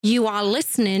You are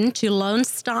listening to Lone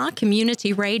Star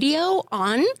Community Radio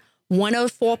on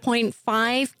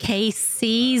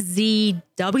 104.5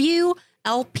 KCZW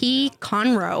LP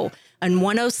Conroe and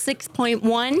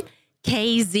 106.1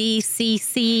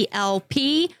 KZCC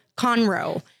LP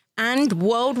Conroe and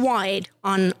worldwide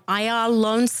on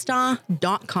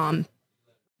irlonestar.com.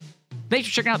 Thanks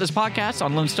for checking out this podcast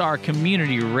on Lone Star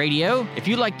Community Radio. If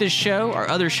you like this show or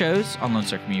other shows on Lone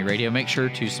Star Community Radio, make sure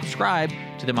to subscribe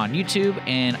to them on YouTube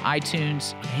and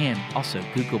iTunes and also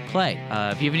Google Play.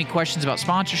 If you have any questions about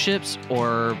sponsorships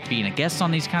or being a guest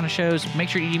on these kind of shows, make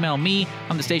sure you email me.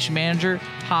 I'm the station manager.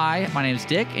 Hi, my name is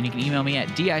Dick, and you can email me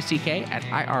at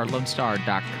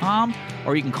dick@irlonestar.com,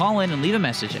 or you can call in and leave a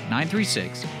message at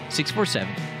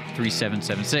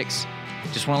 936-647-3776.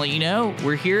 Just want to let you know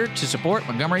we're here to support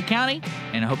Montgomery County,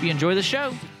 and I hope you enjoy the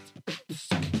show.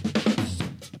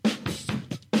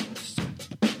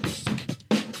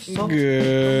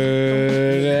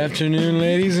 Good afternoon,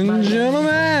 ladies and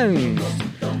gentlemen,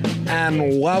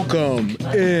 and welcome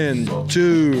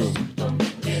into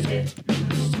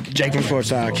Jake from Sports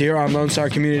Talk here on Lone Star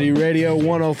Community Radio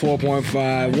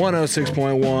 104.5,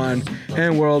 106.1,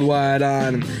 and worldwide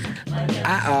on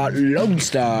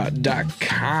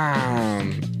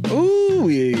lonestar.com. Ooh,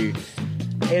 it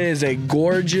is a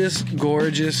gorgeous,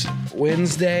 gorgeous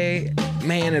Wednesday.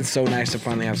 Man, it's so nice to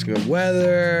finally have some good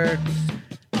weather.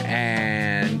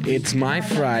 And it's my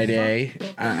Friday.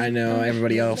 I know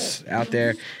everybody else out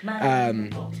there.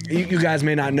 You guys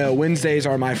may not know, Wednesdays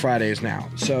are my Fridays now.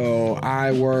 So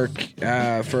I work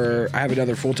I have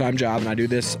another full-time job, and I do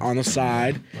this on the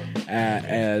side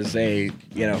as a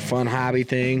fun hobby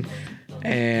thing.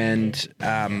 And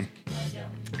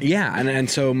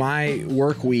so my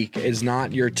work week is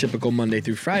not your typical Monday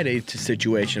through Friday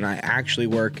situation. I actually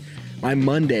work. My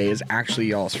Monday is actually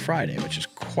y'all's Friday, which is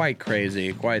quite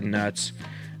crazy, quite nuts.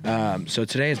 So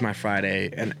today is my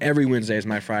Friday, and every Wednesday is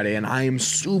my Friday, and I am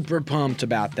super pumped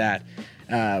about that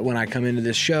when I come into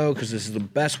this show, because this is the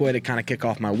best way to kind of kick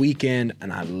off my weekend,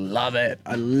 and I love it.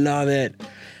 I love it.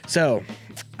 So,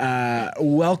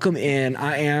 welcome in.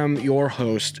 I am your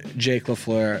host, Jake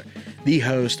LaFleur, the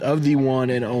host of the one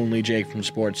and only Jake from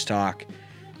Sports Talk,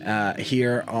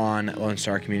 here on Lone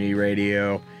Star Community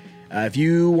Radio. If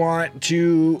you want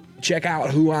to check out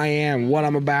who I am, what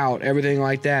I'm about, everything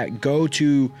like that, go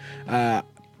to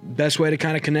best way to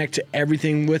kind of connect to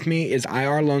everything with me is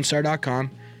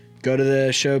irlonestar.com. Go to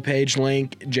the show page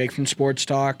link, Jake from Sports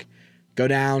Talk. Go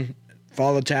down,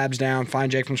 follow the tabs down,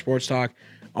 find Jake from Sports Talk.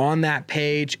 On that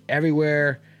page,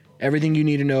 everywhere, everything you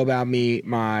need to know about me,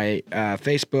 my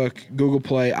Facebook, Google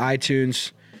Play,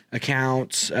 iTunes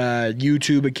accounts,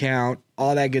 YouTube account,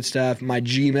 all that good stuff. My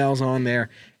Gmail's on there.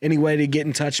 Any way to get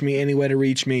in touch with me, any way to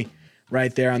reach me,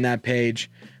 right there on that page.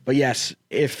 But yes,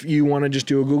 if you want to just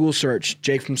do a Google search,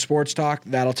 Jake from Sports Talk,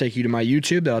 that'll take you to my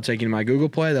YouTube, that'll take you to my Google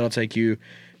Play, that'll take you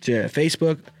to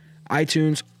Facebook,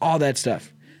 iTunes, all that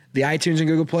stuff. The iTunes and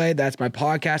Google Play, that's my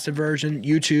podcasted version.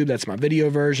 YouTube, that's my video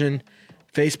version.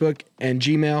 Facebook and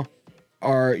Gmail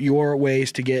are your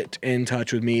ways to get in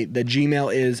touch with me. The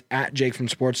Gmail is at Jake from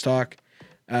Sports Talk,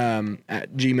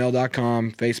 at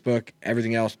gmail.com, Facebook,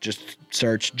 everything else, just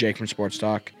search Jake from Sports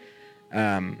Talk.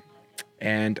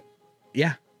 And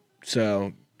yeah,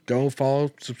 so go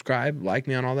follow, subscribe, like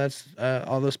me on all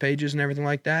those pages and everything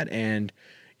like that, and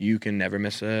you can never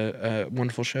miss a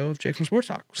wonderful show of Jake from Sports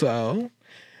Talk. So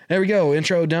there we go.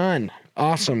 Intro done.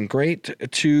 Awesome. Great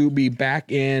to be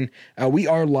back in. We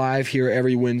are live here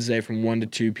every Wednesday from 1 to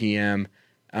 2 p.m.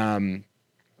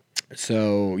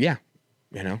 So yeah,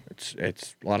 it's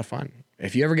a lot of fun.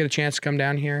 If you ever get a chance to come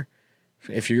down here,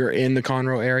 if you're in the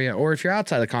Conroe area or if you're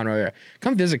outside the Conroe area,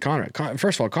 come visit Conroe.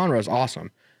 First of all, Conroe is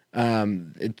awesome.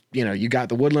 You got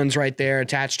the Woodlands right there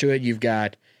attached to it. You've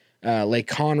got Lake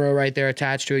Conroe right there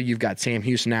attached to it. You've got Sam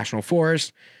Houston National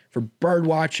Forest for bird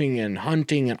watching and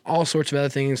hunting and all sorts of other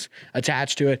things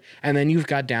attached to it. And then you've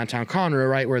got downtown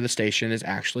Conroe, right where the station is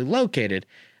actually located.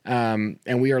 And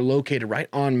we are located right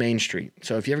on Main Street.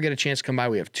 So if you ever get a chance to come by,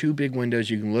 we have two big windows.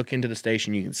 You can look into the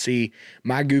station. You can see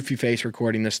my goofy face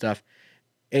recording this stuff.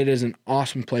 It is an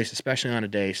awesome place, especially on a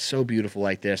day so beautiful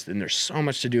like this. And there's so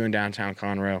much to do in downtown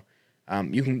Conroe.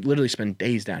 You can literally spend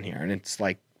days down here, and it's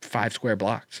like 5 square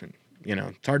blocks. And,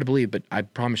 it's hard to believe, but I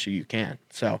promise you can.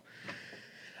 So,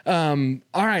 all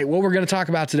right, what we're going to talk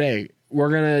about today,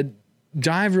 we're going to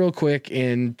dive real quick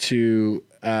into,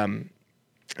 and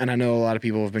I know a lot of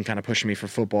people have been kind of pushing me for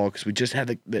football because we just had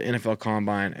the NFL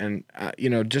Combine. And,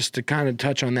 just to kind of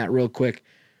touch on that real quick,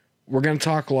 we're going to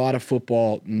talk a lot of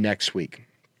football next week.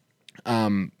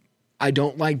 I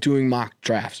don't like doing mock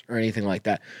drafts or anything like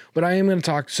that, but I am going to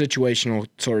talk situational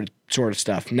sort of sort of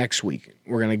stuff next week.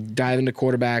 We're going to dive into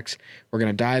quarterbacks. We're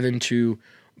going to dive into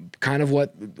kind of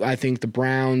what I think the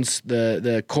Browns,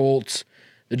 the Colts,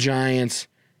 the Giants,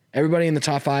 everybody in the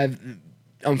top 5.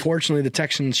 Unfortunately, the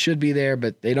Texans should be there,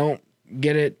 but they don't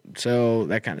get it, so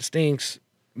that kind of stinks.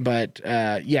 But,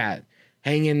 yeah,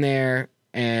 hang in there,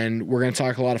 and we're going to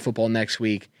talk a lot of football next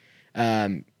week.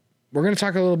 We're going to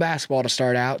talk a little basketball to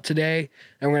start out today,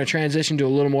 and we're going to transition to a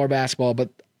little more basketball. But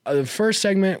the first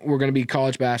segment, we're going to be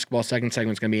college basketball. Second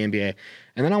segment is going to be NBA.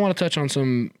 And then I want to touch on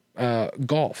some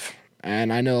golf.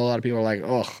 And I know a lot of people are like,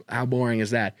 oh, how boring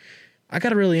is that? I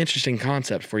got a really interesting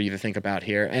concept for you to think about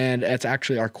here, and it's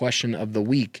actually our question of the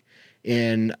week.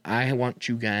 And I want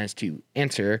you guys to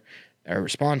answer or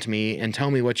respond to me and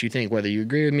tell me what you think, whether you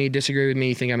agree with me, disagree with me,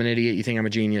 you think I'm an idiot, you think I'm a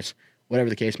genius, whatever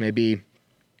the case may be.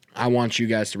 I want you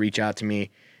guys to reach out to me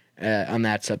on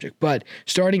that subject. But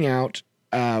starting out,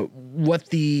 what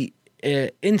the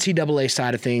NCAA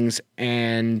side of things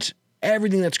and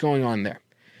everything that's going on there.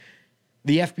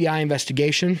 The FBI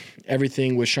investigation,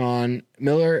 everything with Sean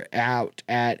Miller out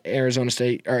at Arizona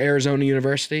State or Arizona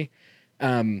University.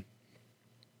 I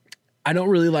don't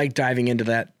really like diving into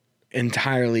that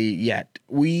entirely yet.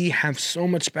 We have so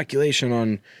much speculation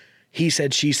on he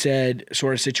said, she said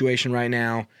sort of situation right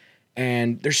now,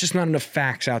 and there's just not enough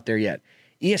facts out there yet.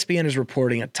 ESPN is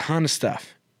reporting a ton of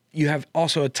stuff. You have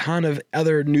also a ton of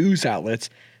other news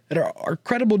outlets that are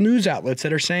credible news outlets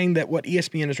that are saying that what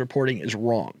ESPN is reporting is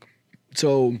wrong.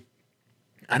 So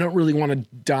I don't really want to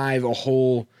dive a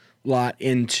whole lot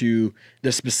into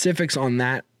the specifics on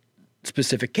that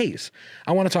specific case.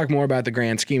 I want to talk more about the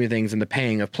grand scheme of things and the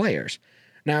paying of players.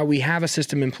 Now, we have a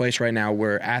system in place right now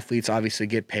where athletes obviously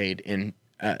get paid in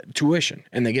tuition,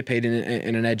 and they get paid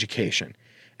in an education.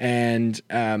 And,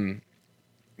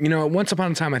 once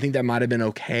upon a time, I think that might have been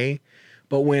okay.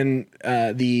 But when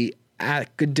the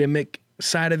academic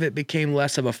side of it became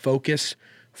less of a focus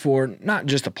for not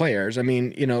just the players. I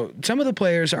mean, some of the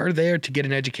players are there to get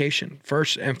an education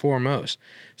first and foremost.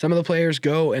 Some of the players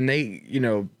go and they,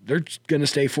 they're going to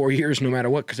stay 4 years no matter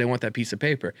what because they want that piece of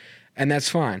paper. And that's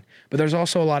fine. But there's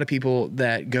also a lot of people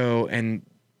that go and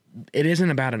it isn't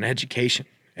about an education.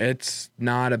 It's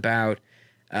not about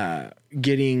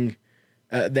getting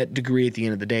that degree at the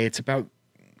end of the day. It's about,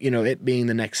 it being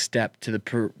the next step to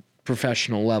the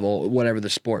professional level, whatever the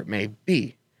sport may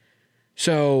be.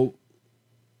 So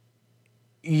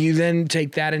you then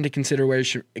take that into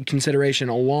consideration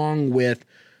along with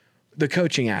the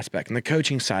coaching aspect and the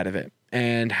coaching side of it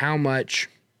and how much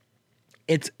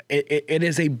it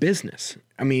is a business.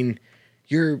 I mean,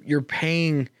 you're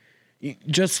paying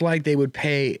just like they would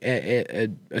pay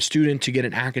a student to get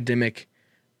an academic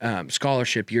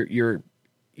scholarship. You're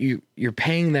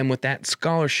paying them with that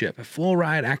scholarship, a full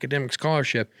ride academic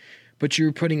scholarship, but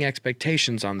you're putting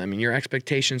expectations on them, and your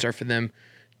expectations are for them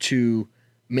to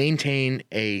maintain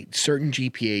a certain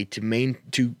GPA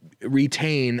to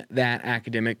retain that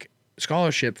academic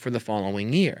scholarship for the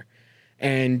following year.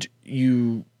 And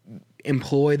you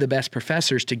employ the best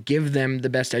professors to give them the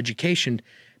best education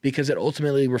because it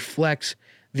ultimately reflects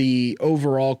the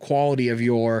overall quality of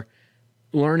your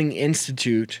learning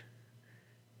institute,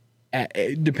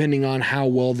 depending on how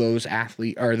well those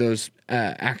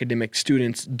academic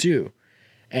students do.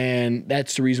 And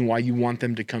that's the reason why you want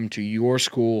them to come to your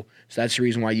school. So that's the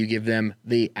reason why you give them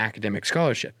the academic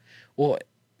scholarship. Well,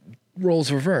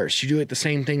 roles reverse. You do it the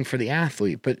same thing for the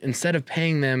athlete, but instead of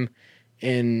paying them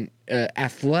in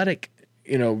athletic,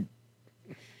 how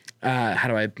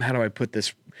do I put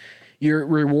this? You're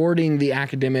rewarding the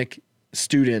academic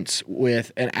students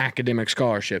with an academic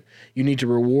scholarship. You need to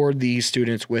reward these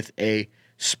students with a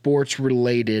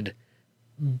sports-related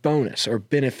bonus or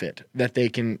benefit that they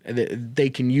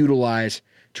can utilize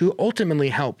to ultimately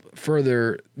help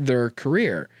further their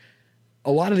career.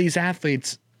 A lot of these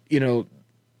athletes,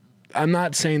 I'm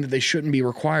not saying that they shouldn't be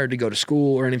required to go to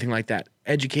school or anything like that.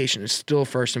 Education is still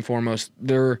first and foremost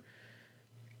not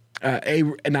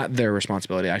their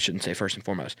responsibility. I shouldn't say first and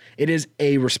foremost. It is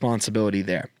a responsibility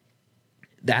there.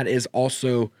 That is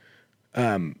also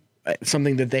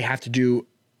something that they have to do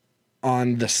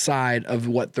on the side of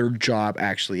what their job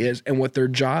actually is. And what their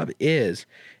job is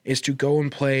to go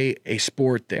and play a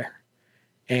sport there.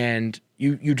 And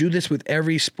you do this with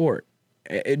every sport,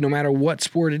 no matter what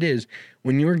sport it is.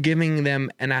 When you're giving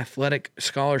them an athletic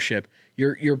scholarship,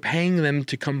 you're paying them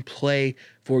to come play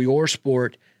for your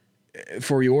sport,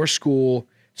 for your school,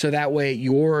 so that way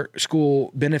your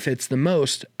school benefits the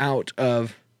most out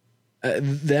of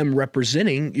them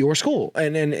representing your school,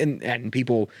 and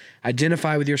people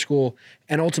identify with your school,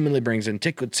 and ultimately brings in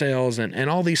ticket sales and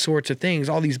all these sorts of things,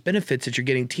 all these benefits that you're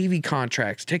getting, TV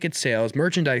contracts, ticket sales,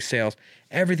 merchandise sales,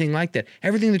 everything like that.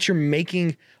 Everything that you're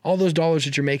making, all those dollars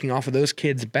that you're making off of those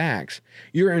kids' backs,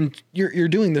 you're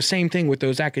doing the same thing with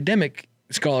those academic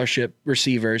scholarship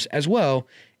receivers as well.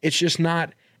 It's just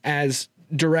not as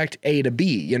direct A to B.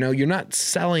 You know, you're not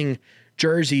selling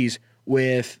jerseys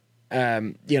with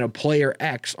player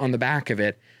X on the back of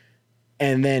it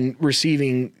and then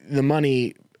receiving the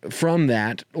money from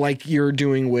that like you're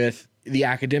doing with the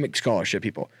academic scholarship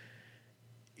people.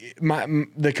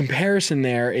 The comparison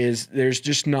there is there's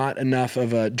just not enough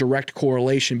of a direct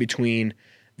correlation between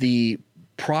the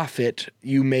profit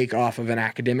you make off of an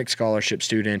academic scholarship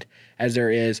student as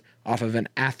there is off of an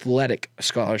athletic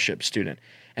scholarship student.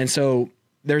 And so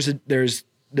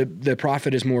the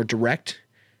profit is more direct,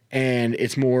 and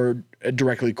it's more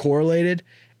directly correlated,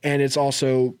 and it's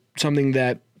also something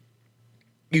that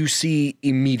you see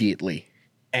immediately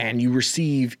and you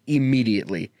receive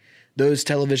immediately. Those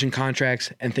television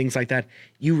contracts and things like that,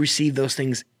 you receive those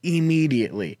things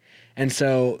immediately. And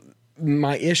so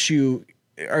my issue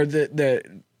are the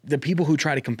people who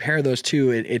try to compare those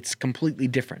two, it's completely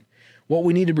different. What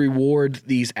we need to reward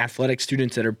these athletic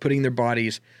students that are putting their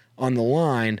bodies on the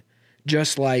line,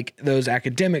 just like those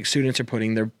academic students are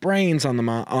putting their brains on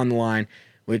the line,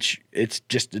 which it's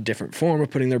just a different form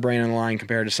of putting their brain on the line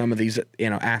compared to some of these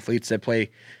athletes that play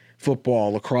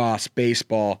football, lacrosse,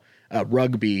 baseball,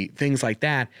 rugby, things like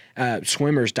that,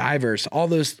 swimmers, divers, all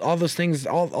those things,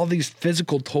 all these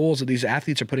physical tolls that these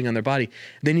athletes are putting on their body.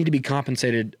 They need to be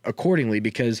compensated accordingly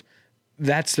because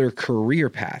that's their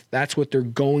career path. That's what they're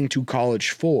going to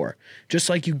college for. Just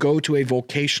like you go to a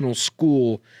vocational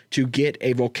school to get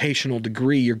a vocational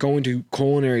degree, you're going to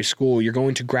culinary school, you're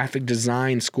going to graphic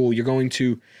design school, you're going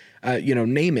to,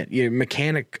 name it,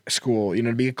 mechanic school,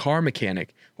 to be a car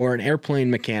mechanic or an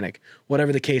airplane mechanic,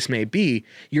 whatever the case may be.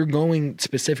 You're going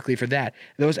specifically for that.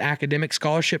 Those academic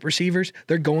scholarship receivers,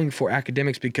 they're going for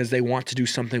academics because they want to do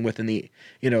something within the,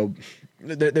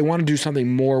 they want to do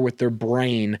something more with their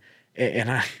brain.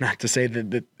 And not to say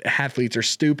that athletes are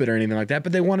stupid or anything like that,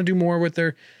 but they want to do more with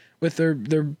their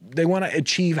they want to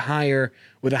achieve higher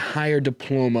with a higher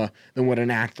diploma than what an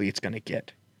athlete's going to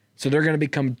get. So they're going to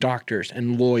become doctors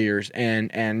and lawyers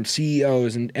and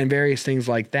CEOs and various things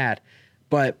like that.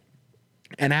 But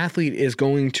an athlete is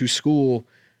going to school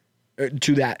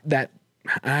to that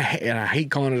I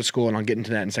hate calling it a school, and I'll get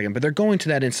into that in a second, but they're going to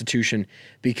that institution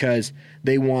because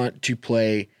they want to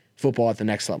play football at the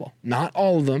next level. Not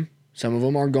all of them. Some of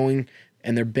them are going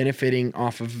and they're benefiting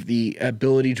off of the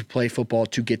ability to play football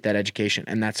to get that education,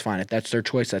 and that's fine. If that's their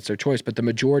choice, that's their choice. But the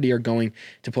majority are going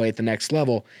to play at the next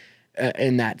level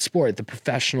in that sport, at the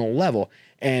professional level.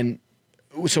 And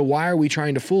so why are we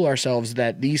trying to fool ourselves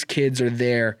that these kids are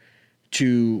there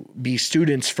to be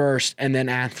students first and then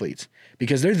athletes?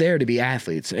 Because they're there to be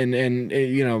athletes. And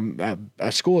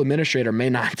a school administrator may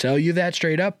not tell you that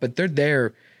straight up, but they're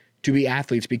there to be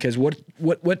athletes because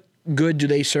what good do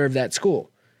they serve that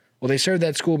school? Well, they serve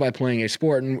that school by playing a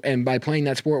sport, and by playing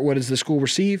that sport, what does the school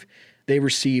receive? They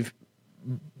receive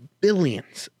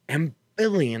billions and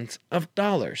billions of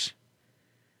dollars.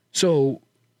 So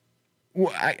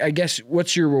I guess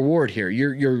what's your reward here?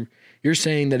 You're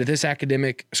saying that if this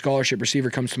academic scholarship receiver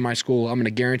comes to my school, I'm going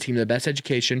to guarantee him the best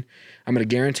education, I'm going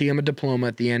to guarantee him a diploma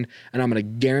at the end, and I'm going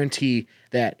to guarantee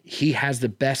that he has the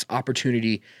best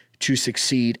opportunity to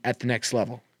succeed at the next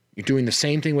level. You're doing the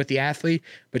same thing with the athlete,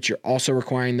 but you're also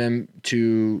requiring them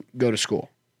to go to school.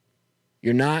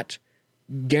 You're not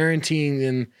guaranteeing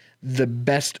them the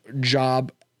best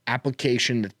job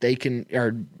application that they can,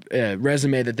 or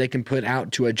resume that they can put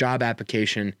out to a job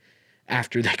application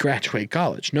after they graduate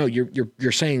college. No,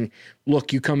 you're saying,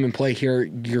 look, you come and play here,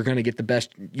 you're going to get the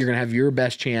best, you're going to have your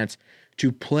best chance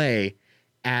to play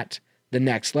at the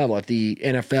next level, at the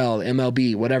NFL,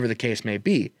 MLB, whatever the case may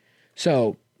be.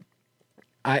 So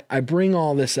I bring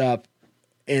all this up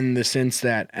in the sense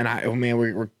that, and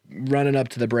we're running up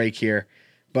to the break here,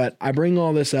 but I bring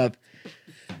all this up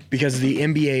because the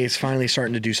NBA is finally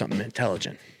starting to do something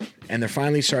intelligent, and they're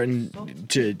finally starting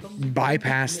to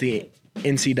bypass the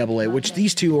NCAA, which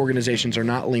these two organizations are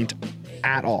not linked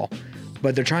at all,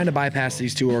 but they're trying to bypass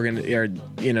these two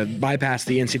bypass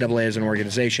the NCAA as an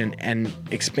organization and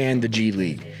expand the G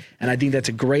League. And I think that's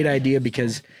a great idea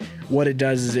because what it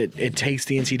does is it takes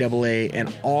the NCAA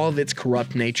and all of its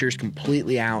corrupt natures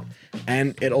completely out,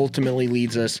 and it ultimately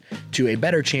leads us to a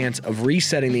better chance of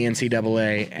resetting the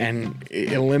NCAA and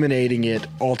eliminating it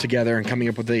altogether and coming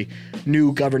up with a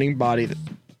new governing body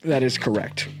that is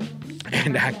correct.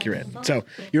 and accurate. So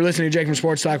you're listening to Jake from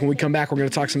Sports Talk. When we come back, we're going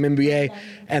to talk some NBA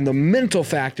and the mental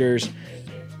factors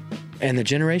and the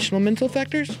generational mental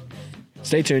factors.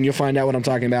 Stay tuned. You'll find out what I'm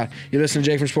talking about. You're listening to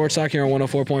Jake from Sports Talk here on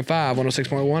 104.5,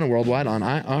 106.1, and worldwide on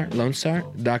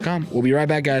irlonestar.com. We'll be right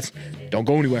back, guys. Don't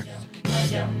go anywhere.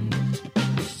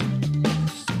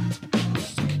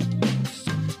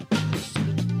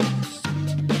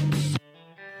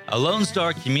 A Lone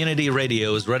Star Community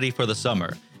Radio is ready for the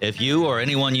summer. If you or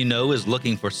anyone you know is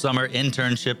looking for summer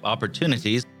internship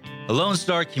opportunities, a Lone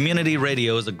Star Community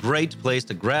Radio is a great place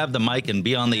to grab the mic and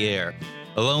be on the air.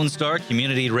 A Lone Star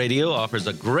Community Radio offers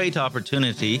a great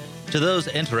opportunity to those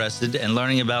interested in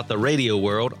learning about the radio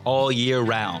world all year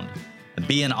round.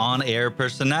 Be an on-air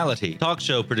personality, talk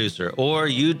show producer, or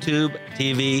YouTube,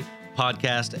 TV,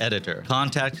 podcast editor.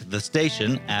 Contact the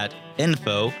station at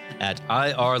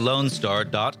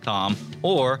info@irlonestar.com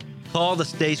or call the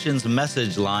station's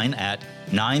message line at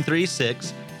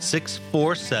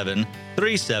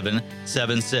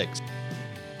 936-647-3776.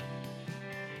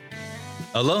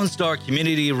 A Lone Star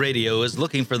Community Radio is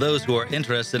looking for those who are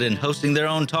interested in hosting their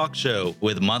own talk show,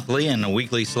 with monthly and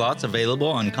weekly slots available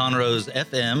on Conroe's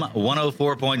FM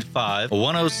 104.5,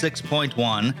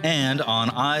 106.1, and on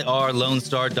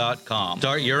irlonestar.com.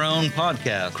 Start your own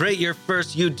podcast, create your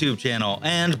first YouTube channel,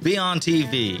 and be on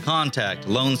TV. Contact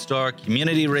Lone Star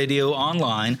Community Radio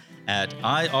online at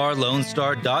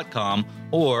irlonestar.com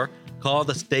or call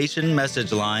the station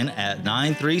message line at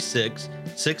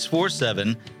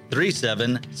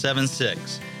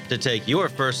 936-647-3776 to take your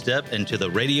first step into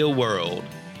the radio world.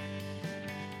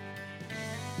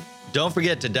 Don't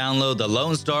forget to download the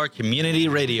Lone Star Community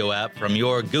Radio app from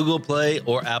your Google Play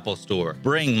or Apple Store.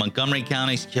 Bring Montgomery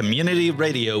County's community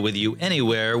radio with you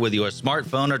anywhere with your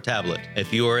smartphone or tablet.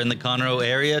 If you are in the Conroe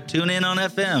area, tune in on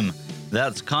FM.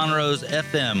 That's Conroe's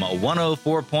FM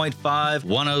 104.5,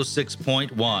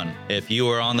 106.1. If you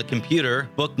are on the computer,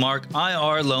 bookmark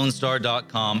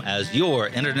irlonestar.com as your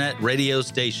internet radio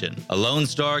station. A Lone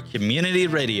Star Community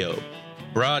Radio,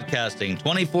 broadcasting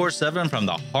 24/7 from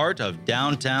the heart of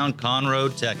downtown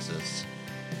Conroe, Texas.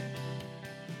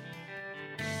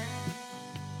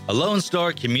 A Lone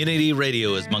Star Community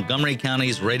Radio is Montgomery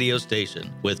County's radio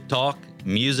station with talk,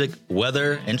 music,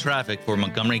 weather, and traffic for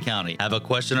Montgomery County. Have a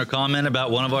question or comment about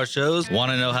one of our shows?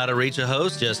 Want to know how to reach a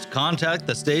host? Just contact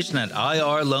the station at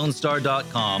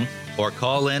irlonestar.com or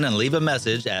call in and leave a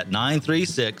message at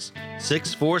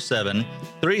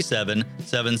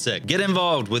 936-647-3776. Get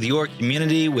involved with your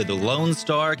community with Lone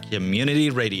Star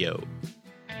Community Radio.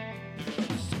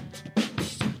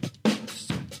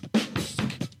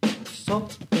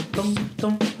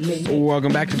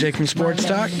 Welcome back to Jake from Sports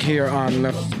Talk here on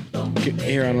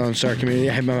Lone Star Community.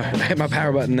 I hit my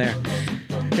power button there.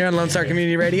 Here on Lone Star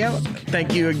Community Radio.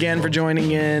 Thank you again for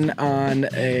joining in on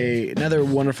another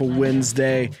wonderful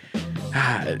Wednesday.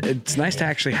 It's nice to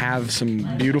actually have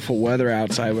some beautiful weather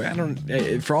outside.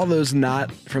 For all those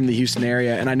not from the Houston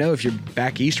area, and I know if you're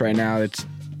back east right now,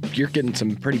 you're getting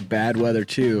some pretty bad weather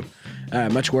too.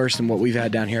 Much worse than what we've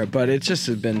had down here, but it's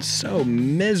just been so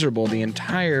miserable the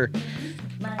entire,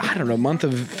 month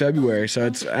of February. So I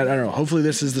don't know. Hopefully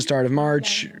this is the start of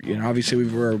March. Obviously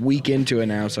we're a week into it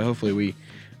now, so hopefully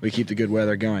we keep the good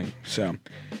weather going. So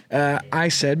I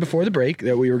said before the break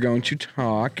that we were going to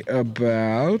talk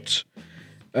about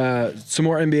some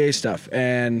more NBA stuff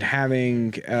and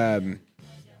having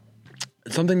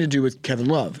something to do with Kevin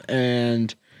Love.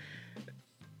 And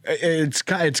it's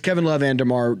Kevin Love and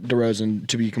DeMar DeRozan,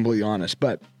 to be completely honest,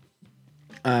 but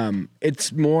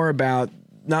it's more about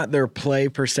not their play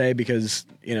per se, because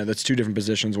that's two different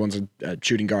positions. One's a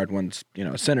shooting guard, one's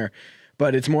a center,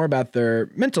 but it's more about their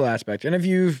mental aspect. And if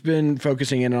you've been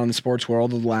focusing in on the sports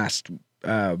world the last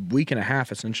week and a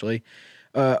half, essentially,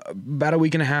 about a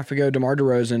week and a half ago, DeMar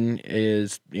DeRozan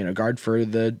is guard for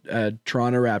the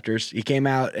Toronto Raptors. He came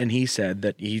out and he said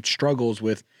that he struggles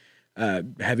with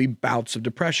heavy bouts of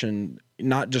depression,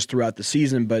 not just throughout the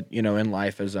season, but, in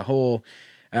life as a whole.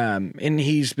 And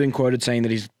he's been quoted saying that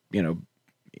he's,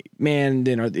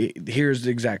 here's the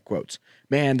exact quotes.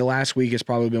 Man, the last week has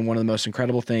probably been one of the most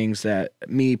incredible things that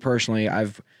me personally,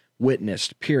 I've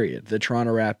witnessed, period. The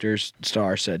Toronto Raptors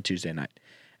star said Tuesday night.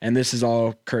 And this is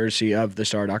all courtesy of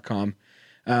thestar.com.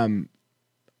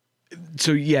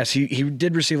 So yes, he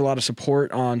did receive a lot of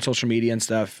support on social media and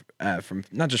stuff from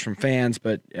not just from fans,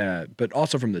 but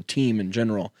also from the team in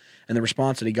general, and the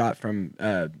response that he got from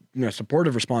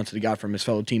supportive response that he got from his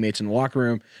fellow teammates in the locker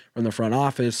room, from the front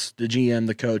office, the GM,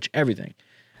 the coach, everything.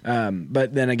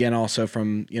 But then again, also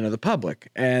from the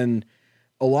public, and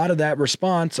a lot of that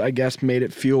response, I guess, made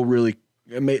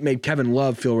Kevin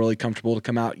Love feel really comfortable to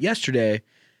come out yesterday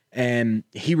and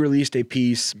he released a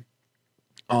piece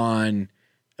on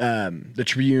the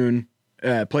Tribune,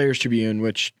 Players Tribune,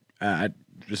 which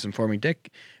just informing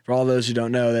Dick, for all those who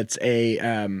don't know, that's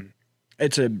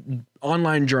it's a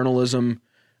online journalism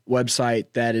website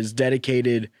that is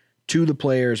dedicated to the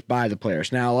players by the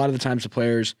players. Now, a lot of the times the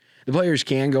players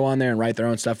can go on there and write their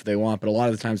own stuff if they want, but a lot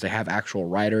of the times they have actual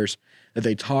writers that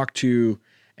they talk to,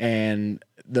 and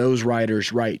those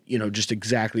writers write, just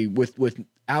exactly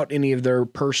without any of their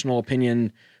personal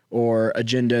opinion or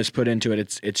agendas put into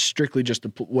it. It's strictly just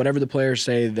whatever the players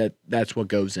say, that's what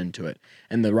goes into it,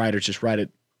 and the writers just write it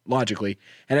logically.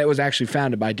 And it was actually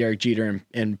founded by Derek Jeter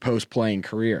in post-playing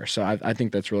career, so I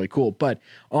think that's really cool. But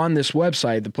on this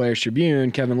website, the Players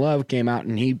Tribune, Kevin Love came out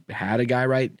and he had a guy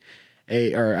write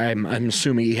I'm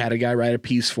assuming he had a guy write a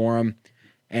piece for him,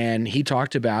 and he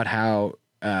talked about how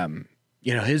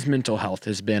his mental health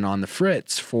has been on the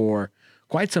fritz for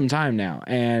quite some time now.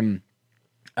 And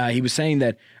he was saying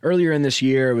that earlier in this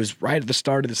year, it was right at the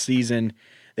start of the season,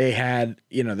 they had,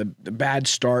 the bad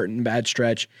start and bad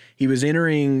stretch. He was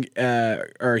entering,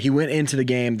 or he went into the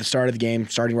game, the start of the game,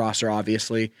 starting roster,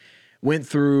 obviously, went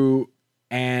through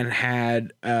and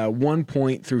had 1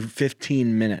 point through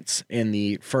 15 minutes in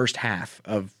the first half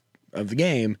of the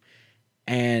game.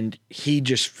 And he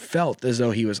just felt as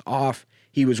though he was off.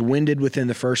 He was winded within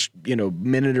the first,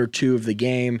 minute or two of the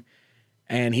game,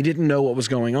 and he didn't know what was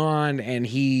going on. And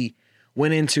he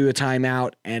went into a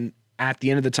timeout, and at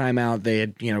the end of the timeout, they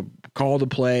had, called a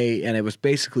play, and it was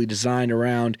basically designed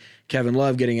around Kevin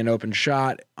Love getting an open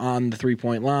shot on the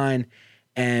 3-point line.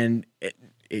 And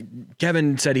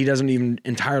Kevin said he doesn't even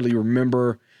entirely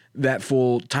remember that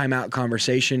full timeout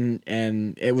conversation,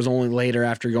 and it was only later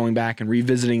after going back and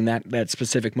revisiting that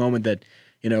specific moment that,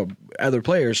 other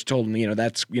players told him,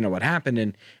 that's, what happened.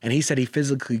 And he said he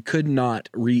physically could not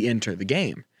re-enter the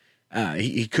game.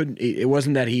 He couldn't. It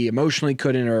wasn't that he emotionally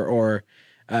couldn't or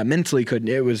mentally couldn't.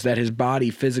 It was that his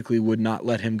body physically would not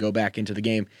let him go back into the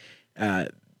game.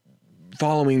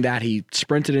 Following that, he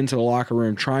sprinted into the locker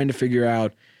room trying to figure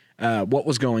out what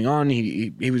was going on.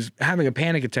 He was having a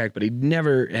panic attack, but he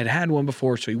never had one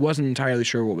before, so he wasn't entirely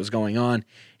sure what was going on.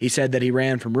 He said that he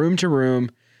ran from room to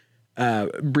room,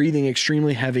 breathing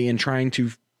extremely heavy and trying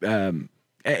to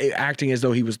acting as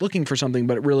though he was looking for something,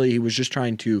 but really he was just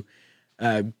trying to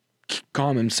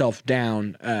calm himself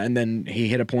down. And then he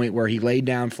hit a point where he laid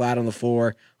down flat on the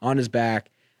floor on his back,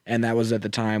 and that was at the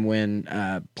time when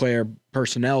player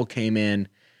personnel came in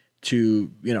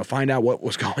to find out what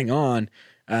was going on.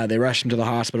 They rushed him to the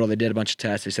hospital. They did a bunch of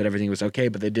tests. They said everything was okay,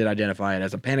 but they did identify it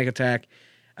as a panic attack.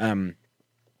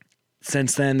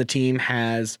 Since then, the team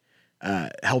has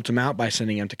helped him out by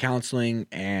sending him to counseling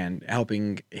and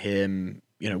helping him,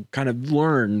 kind of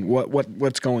learn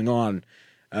what's going on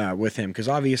with him. Because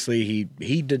obviously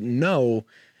he didn't know.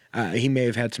 He may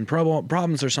have had some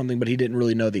problems or something, but he didn't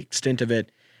really know the extent of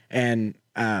it. And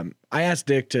I asked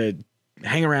Dick to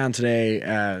hang around today.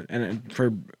 And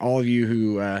for all of you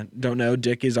who don't know,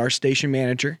 Dick is our station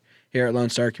manager here at Lone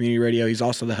Star Community Radio. He's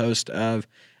also the host of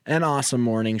an awesome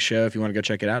morning show. If you want to go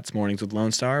check it out, it's Mornings with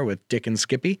Lone Star with Dick and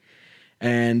Skippy.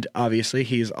 And obviously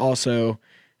he's also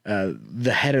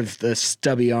the head of the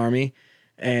Stubby Army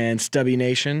and Stubby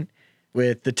Nation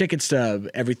with the Ticket Stub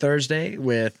every Thursday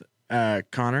with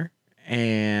Connor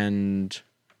and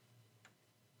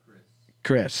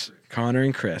Chris. Connor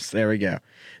and Chris. There we go.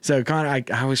 So Connor, I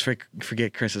always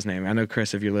forget Chris's name. I know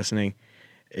Chris, if you're listening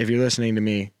to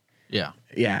me. Yeah.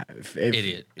 Yeah.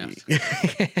 Idiot. No.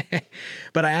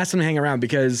 But I asked him to hang around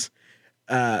because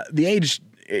the age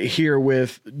here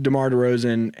with DeMar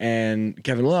DeRozan and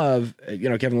Kevin Love,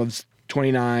 Kevin Love's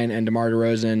 29 and DeMar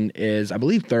DeRozan is, I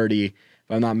believe, 30, if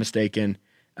I'm not mistaken.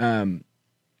 Or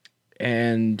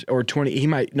 20,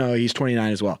 he's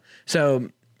 29 as well. So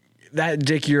that,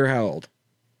 Dick, you're how old?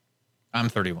 I'm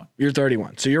 31. You're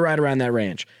 31. So you're right around that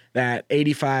range, that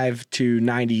 85 to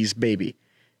 90s baby.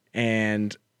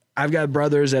 And I've got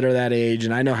brothers that are that age,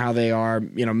 and I know how they are,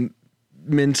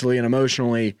 mentally and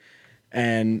emotionally.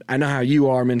 And I know how you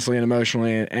are mentally and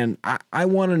emotionally. And I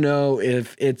want to know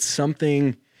if it's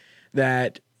something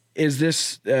that is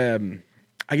this,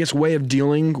 way of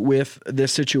dealing with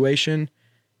this situation,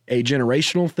 a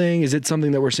generational thing? Is it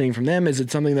something that we're seeing from them? Is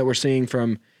it something that we're seeing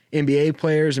from NBA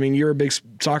players? I mean, you're a big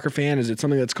soccer fan. Is it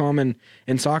something that's common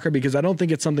in soccer? Because I don't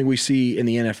think it's something we see in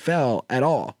the NFL at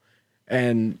all,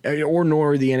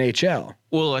 nor the NHL.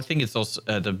 Well, I think it's also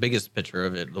the biggest picture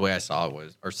of it. The way I saw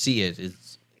it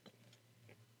is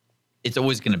it's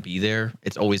always going to be there.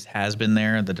 It's always has been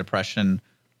there. The depression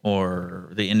or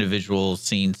the individual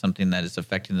seeing something that is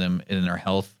affecting them in their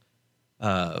health.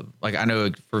 like I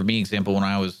know for me, example, when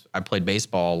I played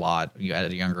baseball a lot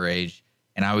at a younger age,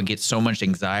 and I would get so much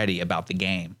anxiety about the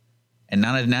game, and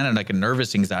not like a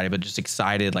nervous anxiety, but just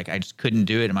excited. Like I just couldn't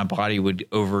do it, and my body would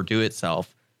overdo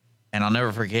itself. And I'll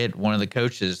never forget one of the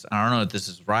coaches. I don't know if this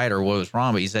is right or what was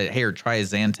wrong, but he said, "Hey, try a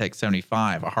Zantac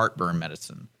 75, a heartburn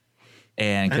medicine."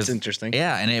 And That's interesting.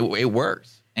 Yeah, and it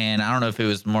works. And I don't know if it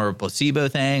was more a placebo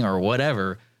thing or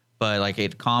whatever, but like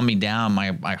it calmed me down.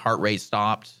 My heart rate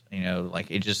stopped.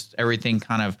 Like it just everything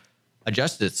kind of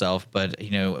adjusted itself. But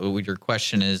your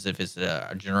question is if it's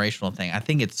a generational thing. I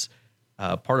think it's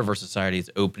part of our society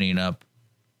is opening up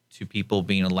to people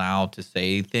being allowed to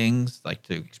say things, like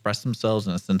to express themselves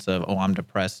in a sense of, oh, I'm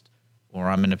depressed or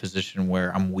I'm in a position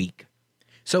where I'm weak.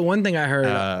 So one thing I heard,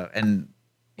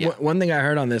 one thing I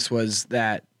heard on this was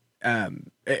that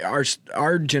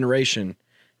our generation,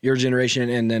 your generation,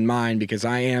 and then mine, because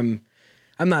I'm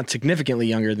not significantly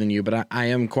younger than you, but I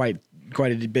am quite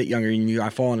a bit younger than you. I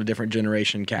fall in a different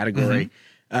generation category.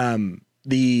 Mm-hmm.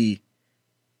 The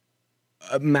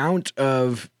amount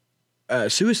of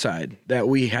suicide that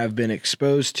we have been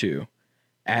exposed to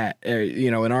at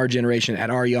in our generation at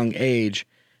our young age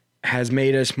has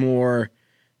made us more,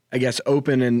 I guess,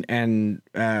 open and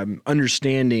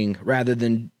understanding rather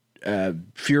than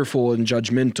fearful and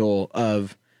judgmental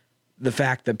of the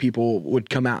fact that people would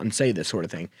come out and say this sort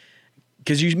of thing.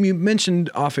 Because you mentioned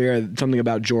off air something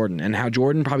about Jordan and how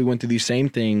Jordan probably went through these same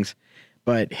things,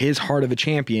 but his heart of a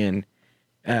champion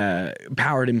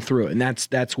powered him through it, and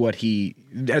that's why he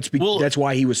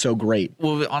was so great.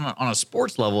 Well, on a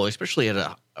sports level, especially at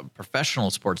a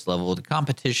professional sports level, the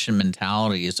competition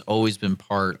mentality has always been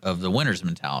part of the winner's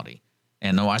mentality.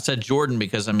 And though I said Jordan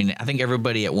because I think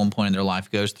everybody at one point in their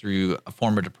life goes through a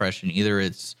form of depression. Either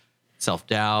it's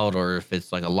self-doubt or if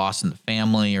it's like a loss in the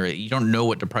family, or you don't know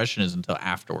what depression is until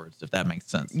afterwards, if that makes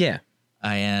sense. Yeah.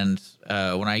 And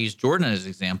when I use Jordan as an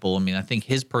example, I think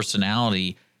his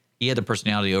personality. He had the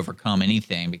personality to overcome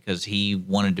anything because he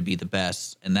wanted to be the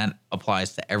best. And that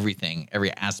applies to everything,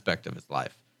 every aspect of his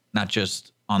life, not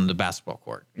just on the basketball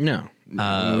court. No.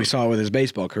 We saw it with his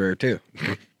baseball career too.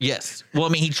 Yes. Well,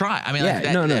 he tried.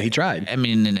 He tried. And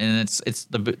it's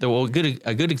a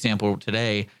good example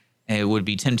today. It would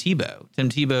be Tim Tebow. Tim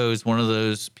Tebow is one of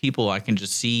those people I can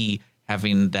just see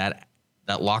having that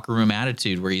locker room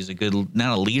attitude where he's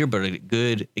not a leader, but a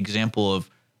good example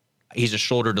of he's a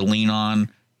shoulder to lean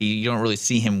on. You don't really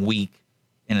see him weak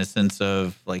in a sense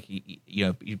of like,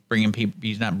 you bringing people,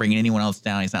 he's not bringing anyone else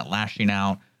down. He's not lashing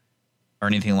out or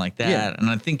anything like that. Yeah. And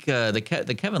I think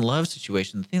the Kevin Love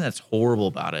situation, the thing that's horrible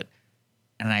about it,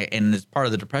 and as part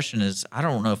of the depression is, I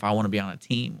don't know if I want to be on a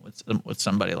team with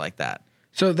somebody like that.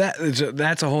 So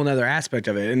that's a whole nother aspect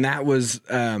of it. And that was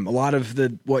a lot of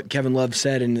what Kevin Love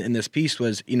said in this piece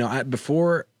was, up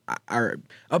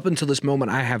until this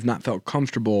moment, I have not felt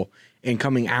comfortable in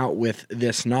coming out with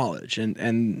this knowledge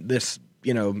and this,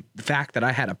 the fact that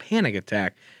I had a panic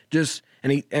attack.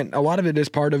 And a lot of it is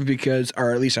part of because,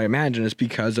 or at least I imagine, is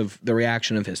because of the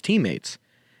reaction of his teammates.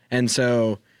 And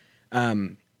so,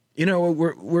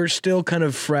 we're still kind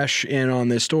of fresh in on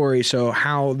this story. So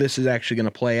how this is actually going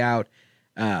to play out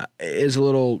is a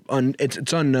little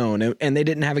it's unknown. And they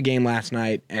didn't have a game last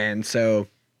night, and so.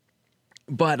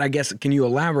 But I guess, can you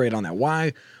elaborate on that?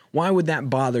 Why would that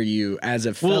bother you as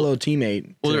a fellow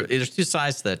teammate? Well, there's two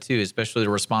sides to that too, especially the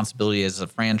responsibility as a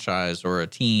franchise or a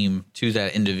team to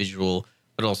that individual,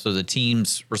 but also the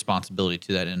team's responsibility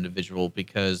to that individual.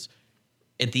 Because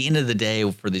at the end of the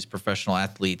day, for these professional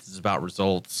athletes, it's about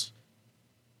results.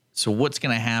 So what's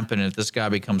going to happen if this guy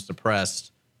becomes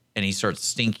depressed and he starts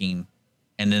stinking,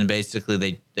 and then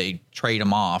basically they trade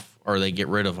him off or they get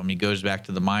rid of him? He goes back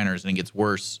to the minors and it gets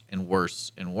worse and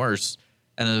worse and worse.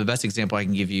 And then the best example I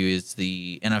can give you is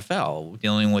the NFL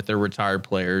dealing with their retired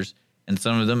players, and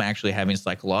some of them actually having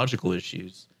psychological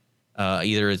issues.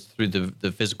 Either it's through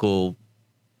the physical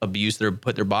abuse they're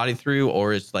put their body through,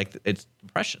 or it's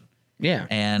depression. Yeah.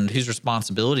 And whose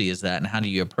responsibility is that, and how do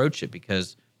you approach it?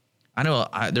 Because I know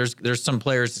there's some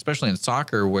players, especially in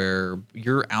soccer, where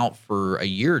you're out for a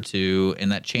year or two,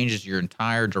 and that changes your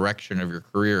entire direction of your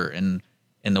career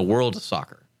in the world of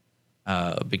soccer.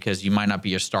 Because you might not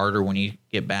be a starter when you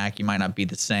get back, you might not be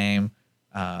the same,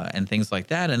 and things like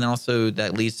that. And also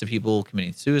that leads to people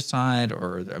committing suicide,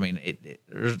 or there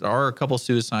are a couple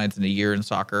suicides in a year in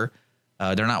soccer.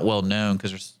 They're not well known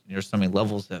because there's so many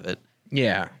levels of it.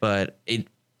 Yeah, but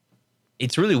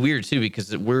it's really weird too,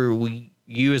 because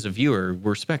you as a viewer,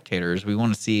 we're spectators. We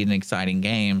want to see an exciting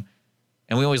game,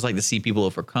 and we always like to see people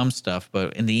overcome stuff.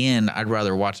 But in the end, I'd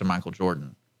rather watch a Michael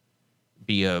Jordan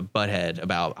be a butthead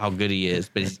about how good he is,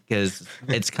 but because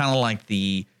it's kind of like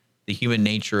the the human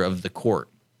nature of the court.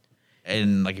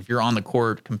 And like if you're on the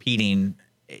court competing,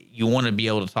 you want to be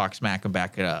able to talk smack and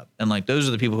back it up. And like those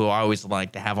are the people who I always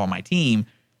like to have on my team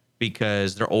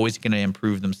because they're always going to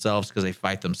improve themselves because they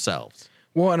fight themselves.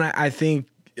 Well, and I think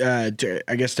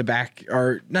to back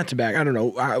or not to back, I don't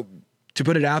know. To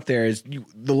put it out there is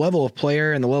the level of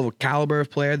player and the level of caliber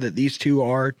of player that these two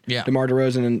are, DeMar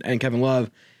DeRozan and Kevin Love.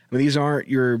 I mean, these aren't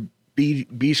your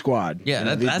B squad.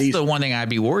 Yeah, that's the one thing I'd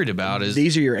be worried about is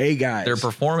these are your A guys. Their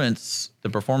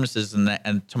performances,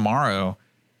 and tomorrow.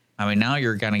 I mean, now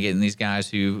you're kind of getting these guys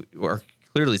who are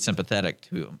clearly sympathetic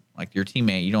to them. Like your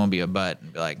teammate, you don't want to be a butt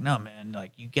and be like, no, man,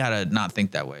 like you gotta not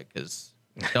think that way because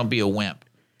don't be a wimp.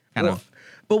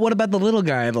 But what about the little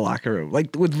guy in the locker room,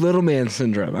 like with little man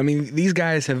syndrome? I mean, these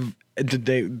guys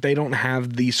they don't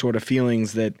have these sort of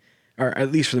feelings that, or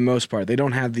at least for the most part, they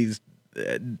don't have these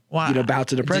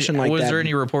bouts of depression like that. Was there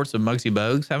any reports of Muggsy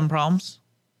Bogues having problems?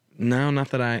 No, not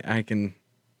that I can.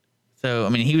 So I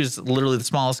mean, he was literally the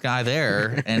smallest guy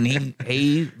there, and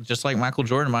he just like Michael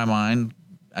Jordan in my mind,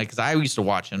 because I used to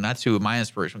watch him. That's who my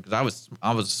inspiration, because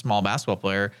I was a small basketball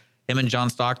player. Him and John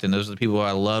Stockton, those are the people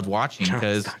I loved watching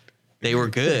because they were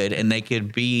good and they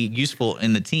could be useful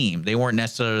in the team. They weren't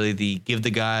necessarily give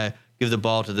the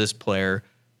ball to this player.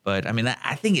 But I mean,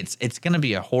 I think it's going to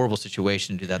be a horrible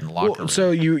situation to do that in the locker room.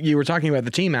 So you were talking about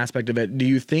the team aspect of it. Do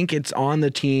you think it's on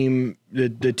the team,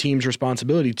 the team's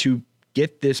responsibility to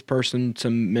get this person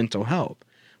some mental help?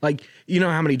 Like, you know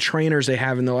how many trainers they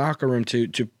have in the locker room to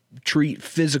treat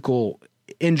physical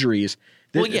injuries.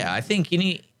 Well, yeah, I think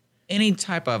any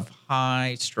type of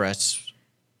high stress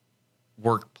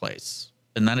workplace,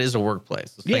 and that is a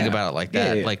workplace. Let's think about it like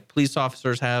that. Yeah. Like police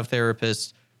officers have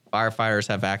therapists, firefighters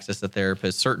have access to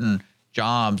therapists. Certain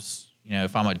jobs,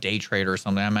 if I'm a day trader or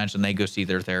something, I imagine they go see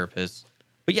their therapist.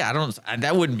 But yeah,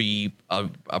 that wouldn't be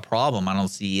a problem. I don't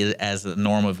see it as a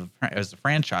norm as a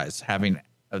franchise having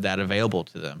that available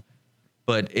to them.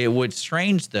 But what's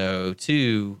strange though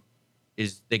too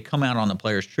is they come out on the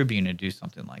Players Tribune and do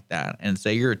something like that and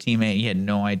say you're a teammate, you had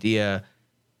no idea.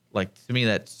 Like to me,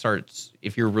 that starts,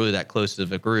 if you're really that close to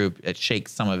the group, it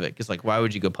shakes some of it. Because like, why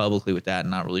would you go publicly with that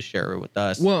and not really share it with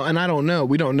us? Well, and I don't know.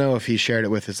 We don't know if he shared it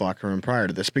with his locker room prior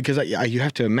to this, because you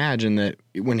have to imagine that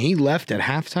when he left at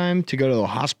halftime to go to the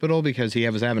hospital because he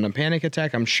was having a panic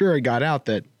attack, I'm sure it got out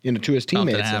that to his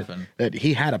teammates that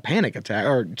he had a panic attack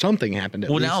or something happened.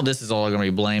 Well, now this is all going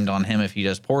to be blamed on him if he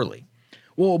does poorly.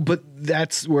 Well, but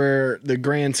that's where the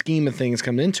grand scheme of things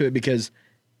come into it, because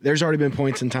there's already been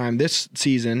points in time this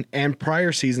season and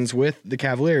prior seasons with the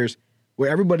Cavaliers where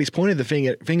everybody's pointed the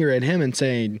finger at him and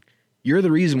saying, you're the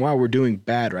reason why we're doing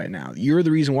bad right now. You're the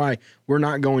reason why we're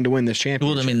not going to win this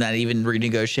championship. Well, I mean, that even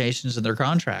renegotiations of their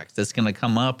contracts, that's going to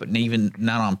come up, and even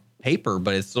not on paper,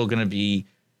 but it's still going to be,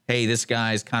 hey, this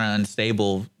guy's kind of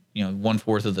unstable,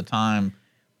 1/4 of the time.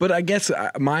 But I guess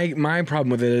my problem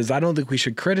with it is I don't think we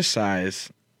should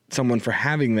criticize someone for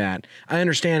having that. I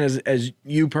understand as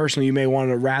you personally, you may want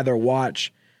to rather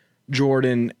watch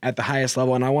Jordan at the highest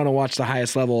level, and I want to watch the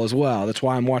highest level as well. That's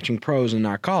why I'm watching pros and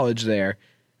not college there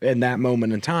in that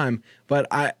moment in time. But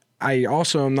I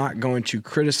also am not going to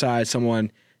criticize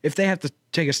someone if they have to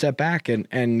take a step back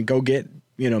and go get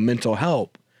mental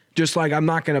help. Just like I'm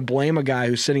not going to blame a guy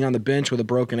who's sitting on the bench with a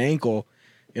broken ankle.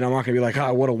 I'm not going to be like,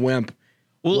 oh, what a wimp.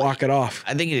 Walk it off.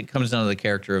 I think it comes down to the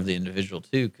character of the individual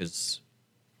too, because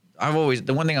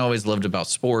the one thing I always loved about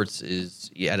sports is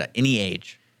at any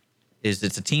age is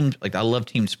it's a team. Like I love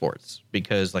team sports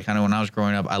because like I know when I was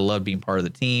growing up, I loved being part of the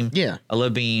team. Yeah. I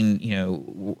love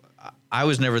being, I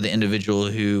was never the individual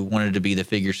who wanted to be the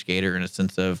figure skater in a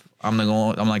sense of I'm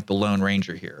like the Lone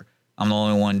Ranger here. I'm the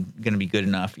only one going to be good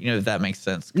enough. If that makes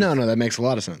sense. No, that makes a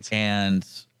lot of sense. And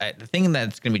the thing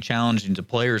that's going to be challenging to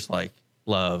players like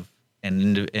Love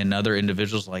and other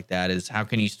individuals like that is how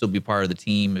can you still be part of the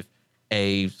team if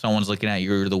someone's looking at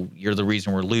you, you're the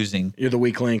reason we're losing. You're the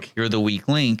weak link. You're the weak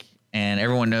link, and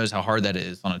everyone knows how hard that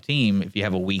is on a team if you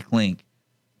have a weak link,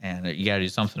 and you got to do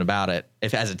something about it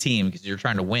as a team because you're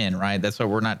trying to win, right? That's why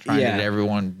we're not trying to get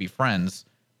everyone be friends.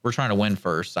 We're trying to win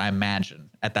first, I imagine,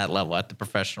 at that level, at the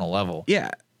professional level.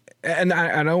 Yeah, and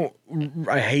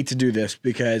I hate to do this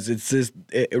because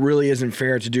it really isn't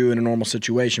fair to do in a normal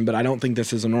situation, but I don't think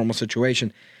this is a normal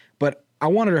situation. But I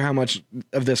wonder how much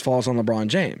of this falls on LeBron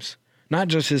James. Not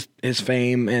just his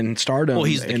fame and stardom. Well,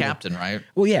 he's the captain, right?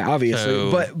 Well, yeah, obviously.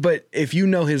 But if you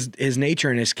know his nature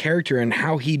and his character and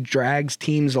how he drags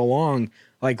teams along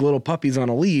like little puppies on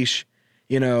a leash,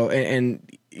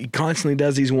 and he constantly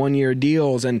does these 1-year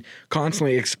deals and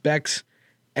constantly expects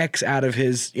X out of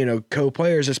his,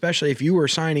 co-players, especially if you were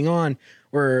signing on,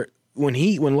 where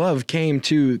when Love came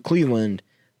to Cleveland,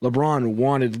 LeBron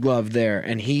wanted Love there,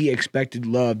 and he expected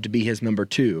Love to be his number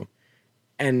 2.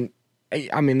 And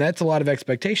I mean, that's a lot of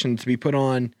expectation to be put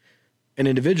on an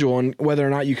individual, and whether or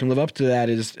not you can live up to that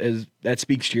is that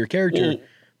speaks to your character. Well,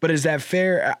 but is that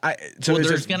fair?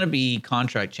 There's going to be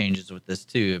contract changes with this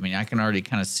too. I mean, I can already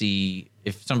kind of see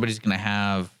if somebody's going to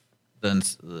have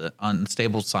the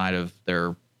unstable side of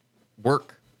their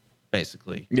work,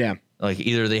 basically. Yeah. Like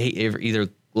either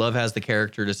Love has the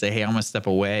character to say, "Hey, I'm going to step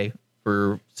away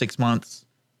for 6 months.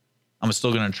 I'm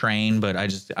still going to train, but I'm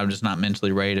just not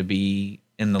mentally ready to be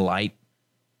in the light."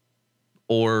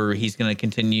 Or he's going to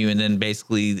continue, and then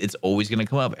basically it's always going to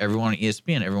come up. Everyone on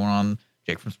ESPN, everyone on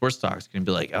Jake from Sports Talk is going to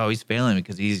be like, "Oh, he's failing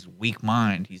because he's weak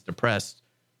mind. He's depressed.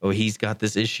 Oh, he's got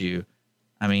this issue."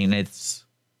 I mean, there's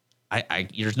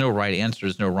no right answer.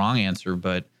 There's no wrong answer,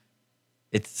 but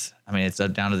it's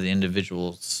down to the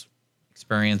individual's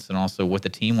experience and also what the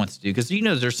team wants to do. Because,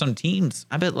 there's some teams,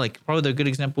 I bet probably the good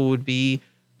example would be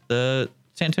the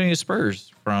San Antonio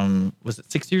Spurs from, was it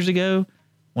 6 years ago?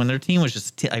 When their team was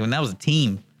just when that was a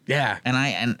team, yeah.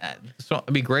 And so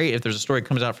it'd be great if there's a story that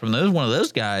comes out from one of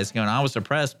those guys going, "I was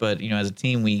depressed, but as a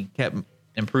team we kept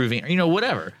improving," or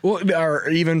whatever. Well, or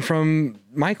even from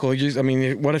Michael,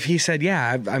 what if he said,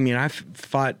 "Yeah, I've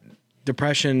fought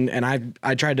depression and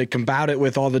I tried to combat it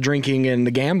with all the drinking and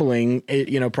the gambling,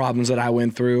 problems that I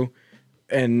went through."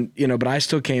 And, but I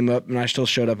still came up and I still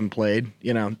showed up and played,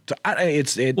 Well,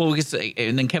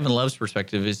 and then Kevin Love's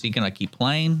perspective, is he going to keep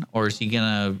playing, or is he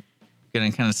going to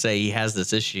kind of say he has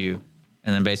this issue?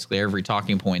 And then basically every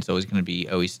talking point is always going to be,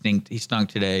 "Oh, he stunk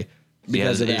today because he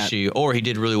has an issue," or "He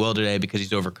did really well today because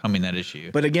he's overcoming that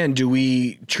issue." But again, do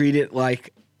we treat it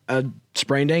like a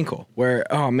sprained ankle where,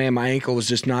 "Oh man, my ankle was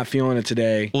just not feeling it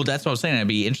today"? Well, that's what I'm saying. I'd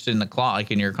be interested in the clause,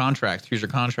 in your contracts. Here's your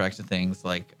contracts and things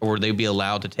or they be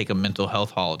allowed to take a mental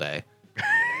health holiday?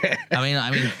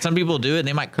 I mean, some people do it and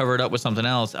they might cover it up with something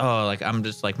else. "Oh, I'm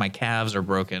just my calves are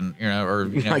broken,"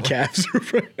 my calves are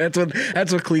broken.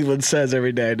 That's what Cleveland says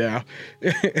every day now.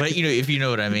 But if you know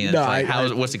what I mean,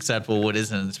 it's what's acceptable, what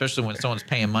isn't, especially when someone's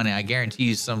paying money. I guarantee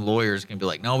you some lawyers can be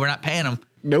like, "No, we're not paying him.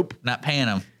 Nope. Not paying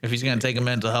him. If he's going to take a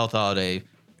mental health holiday,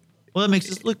 well, that makes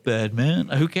us look bad, man.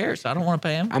 Who cares? I don't want to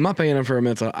pay him." I'm not paying him for a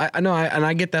mental. I know, and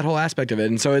I get that whole aspect of it.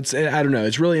 And so I don't know.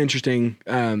 It's really interesting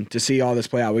to see all this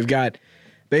play out. We've got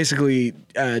basically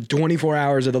 24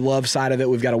 hours of the Love side of it.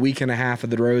 We've got a week and a half of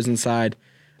the DeRozan side.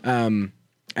 And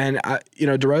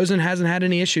DeRozan hasn't had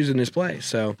any issues in his play.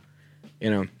 So,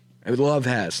 Love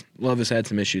has had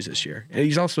some issues this year. And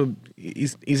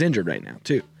he's injured right now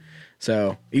too.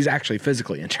 So he's actually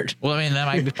physically injured. Well, that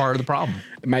might be part of the problem.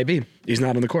 It might be. He's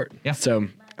not on the court. Yeah. So,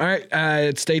 all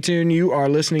right, stay tuned. You are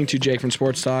listening to Jake from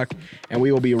Sports Talk, and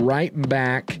we will be right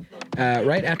back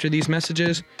right after these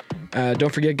messages.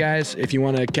 Don't forget, guys, if you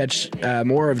want to catch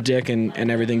more of Dick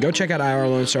and everything, go check out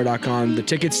irlonestar.com, the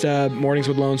ticket stub, Mornings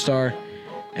with Lone Star,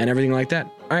 and everything like that.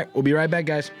 All right, we'll be right back,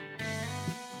 guys.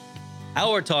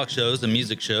 Our talk shows and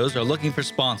music shows are looking for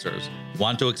sponsors.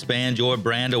 Want to expand your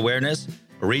brand awareness?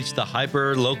 Reach the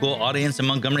hyper-local audience in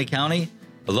Montgomery County?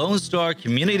 The Lone Star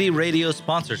Community Radio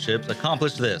sponsorships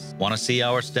accomplish this. Want to see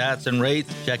our stats and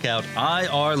rates? Check out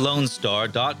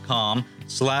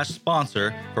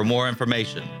irlonestar.com/sponsor for more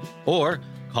information. Or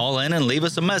call in and leave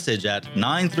us a message at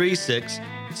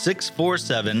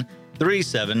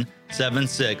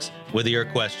 936-647-3776 with your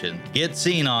question. Get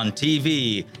seen on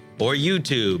TV or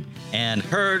YouTube and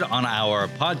heard on our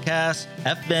podcast,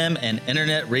 FM, and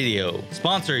internet radio.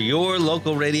 Sponsor your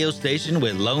local radio station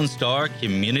with Lone Star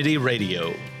Community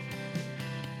Radio.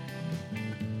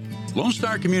 Lone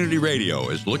Star Community Radio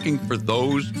is looking for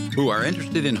those who are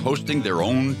interested in hosting their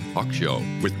own talk show,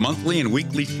 with monthly and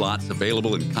weekly slots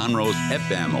available in Conroe's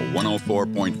FM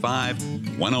 104.5,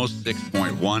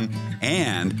 106.1,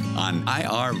 and on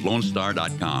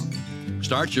irlonestar.com.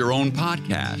 Start your own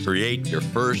podcast, create your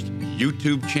first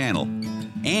YouTube channel,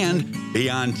 and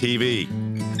be on TV.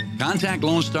 Contact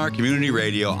Lone Star Community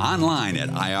Radio online at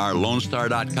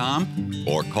irlonestar.com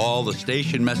or call the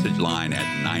station message line at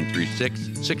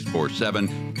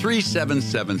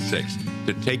 936-647-3776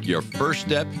 to take your first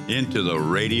step into the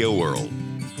radio world.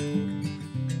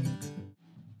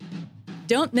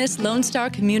 Don't miss Lone Star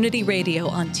Community Radio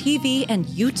on TV and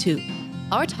YouTube.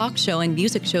 Our talk show and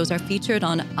music shows are featured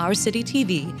on Our City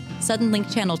TV,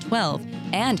 Suddenlink Channel 12,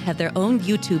 and have their own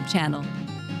YouTube channel.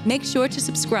 Make sure to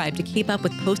subscribe to keep up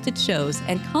with posted shows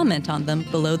and comment on them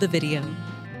below the video.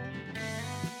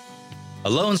 A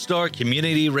Lone Star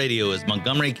Community Radio is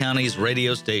Montgomery County's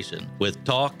radio station with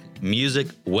talk, music,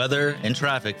 weather, and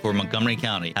traffic for Montgomery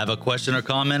County. Have a question or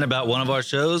comment about one of our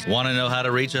shows? Want to know how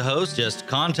to reach a host? Just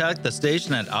contact the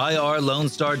station at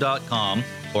irlonestar.com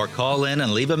or call in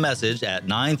and leave a message at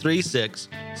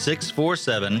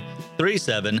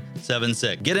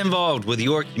 936-647-3776. Get involved with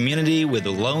your community with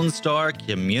Lone Star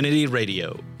Community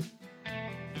Radio.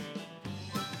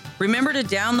 Remember to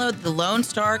download the Lone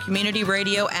Star Community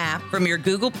Radio app from your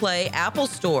Google Play Apple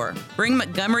Store. Bring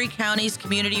Montgomery County's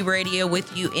community radio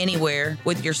with you anywhere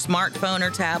with your smartphone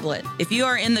or tablet. If you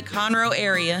are in the Conroe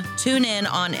area, tune in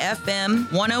on FM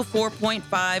 104.5,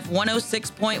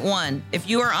 106.1. If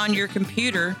you are on your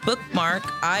computer, bookmark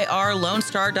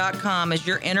irlonestar.com as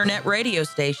your internet radio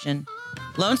station.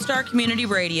 Lone Star Community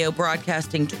Radio,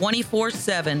 broadcasting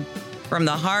 24/7 from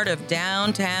the heart of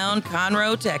downtown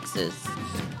Conroe, Texas.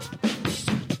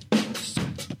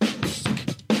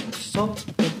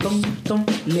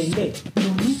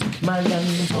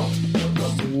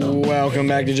 Welcome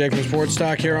back to Jake from Sports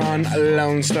Talk here on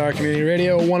Lone Star Community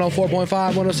Radio,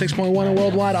 104.5, 106.1, and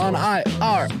worldwide on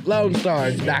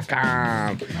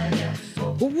irlonestar.com.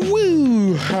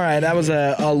 Woo! All right, that was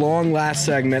a long last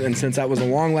segment, and since that was a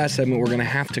long last segment, we're going to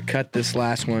have to cut this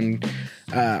last one,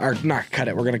 or not cut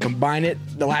it, we're going to combine it,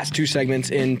 the last two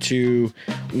segments, into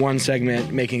one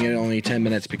segment, making it only 10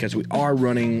 minutes because we are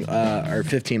running, or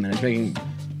 15 minutes,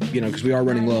 because we are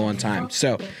running low on time.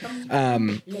 So,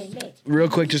 real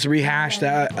quick, just to rehash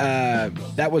that,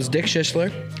 that was Dick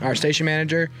Schisler, our station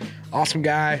manager, awesome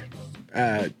guy.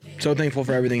 So thankful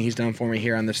for everything he's done for me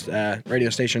here on this radio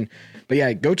station. But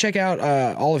yeah, go check out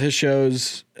all of his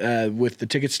shows with the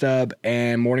Ticket Stub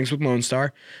and Mornings with Lone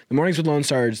Star. The Mornings with Lone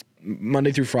Star is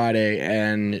Monday through Friday,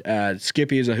 and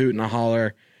Skippy is a hoot and a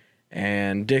holler,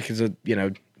 and Dick is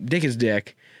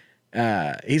Dick.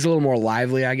 He's a little more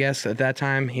lively, I guess, at that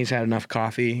time. He's had enough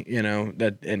coffee,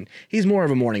 and he's more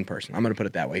of a morning person. I'm going to put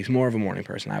it that way. He's more of a morning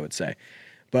person, I would say.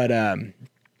 But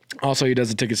also, he does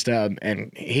a Ticket Stub,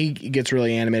 and he gets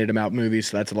really animated about movies,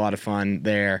 so that's a lot of fun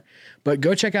there. But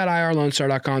go check out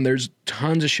irlonestar.com. There's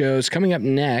tons of shows. Coming up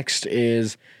next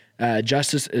is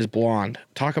Justice is Blonde.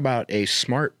 Talk about a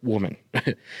smart woman.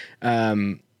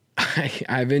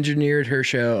 I've engineered her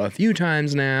show a few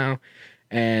times now,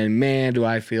 and man, do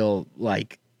I feel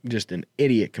like just an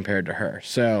idiot compared to her.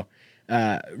 So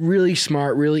really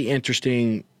smart, really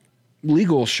interesting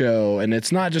legal show, and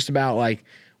it's not just about like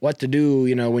what to do,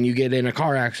 when you get in a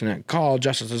car accident, call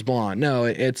Justice is Blonde. No,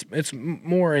 it's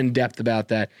more in depth about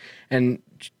that, and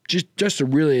just a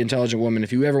really intelligent woman.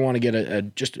 If you ever want to get a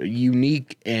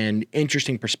unique and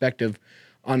interesting perspective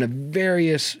on a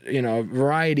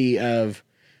variety of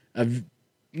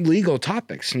legal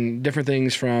topics and different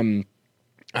things from,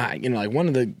 like one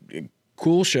of the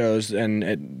cool shows,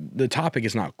 and the topic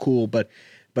is not cool, but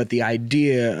the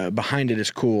idea behind it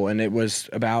is cool, and it was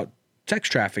about sex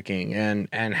trafficking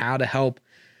and how to help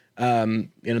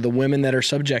the women that are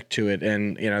subject to it,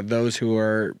 and those who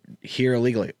are here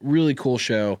illegally. Really cool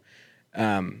show.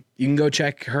 You can go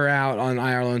check her out on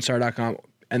irlonestar.com,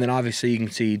 and then obviously you can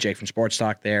see Jake from Sports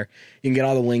Talk there. You can get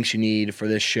all the links you need for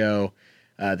this show,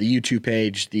 the YouTube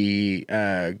page, the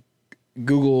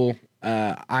Google,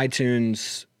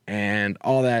 iTunes, and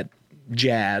all that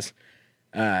jazz.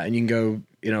 And you can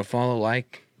go follow,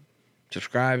 like,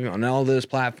 subscribe on all those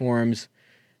platforms,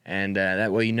 and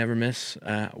that way you never miss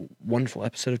a wonderful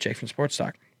episode of Jake from Sports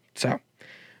Talk. So,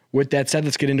 with that said,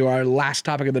 let's get into our last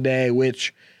topic of the day,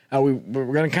 which we're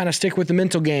going to kind of stick with the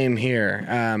mental game here.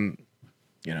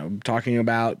 Talking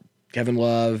about Kevin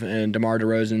Love and DeMar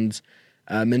DeRozan's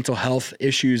mental health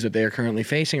issues that they are currently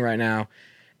facing right now,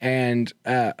 and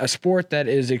a sport that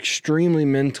is extremely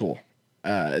mental.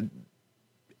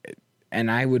 And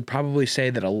I would probably say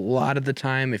that a lot of the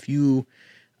time, if you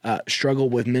struggle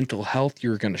with mental health,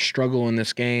 you're going to struggle in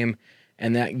this game,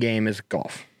 and that game is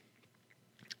golf.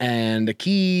 And a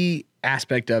key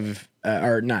aspect of,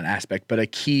 or not aspect, but a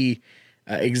key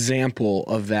example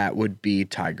of that would be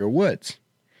Tiger Woods.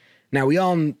 Now, we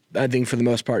all, I think for the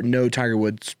most part, know Tiger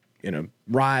Woods,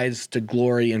 rise to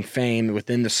glory and fame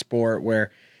within the sport, where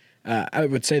I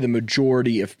would say the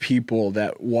majority of people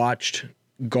that watched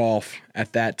golf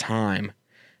at that time,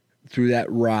 through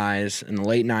that rise in the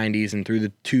late 90s and through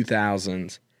the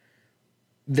 2000s,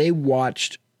 they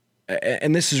watched,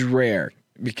 and this is rare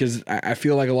because I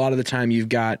feel like a lot of the time you've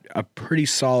got a pretty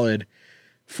solid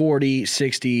 40,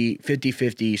 60, 50,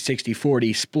 50, 60,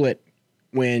 40 split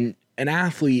when an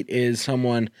athlete is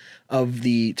someone of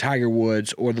the Tiger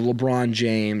Woods or the LeBron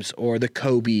James or the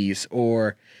Kobe's,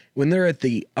 or when they're at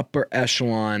the upper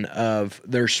echelon of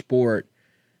their sport.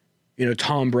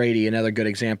 Tom Brady, another good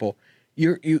example.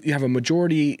 You have a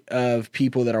majority of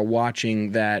people that are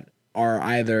watching that are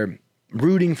either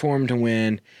rooting for him to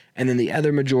win, and then the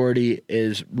other majority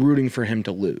is rooting for him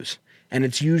to lose. And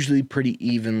it's usually pretty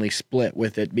evenly split,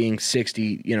 with it being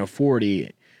 60,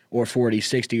 40 or 40,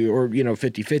 60 or,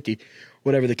 50, 50,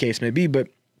 whatever the case may be. But,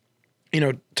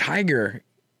 Tiger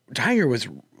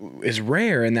is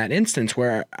rare in that instance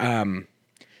where, I'm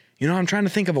trying to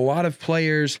think of a lot of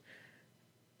players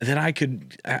that I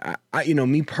could,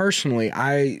 me personally,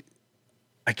 I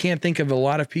can't think of a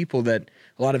lot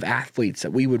of athletes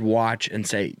that we would watch and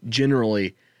say,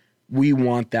 generally, we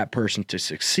want that person to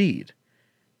succeed.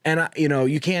 And,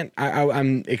 you can't,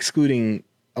 I'm excluding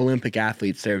Olympic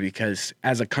athletes there, because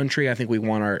as a country, I think we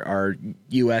want our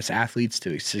U.S. athletes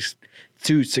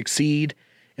to succeed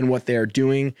in what they're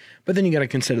doing. But then you got to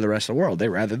consider the rest of the world. They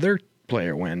rather their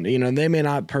player win. They may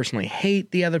not personally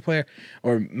hate the other player,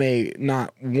 or may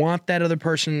not want that other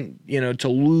person, to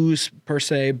lose per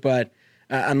se, but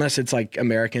unless it's like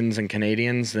Americans and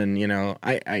Canadians, then,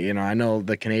 I know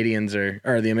the Canadians or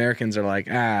the Americans are like,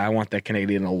 I want that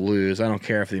Canadian to lose. I don't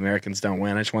care if the Americans don't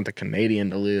win. I just want the Canadian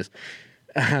to lose.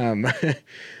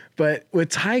 But with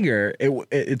Tiger,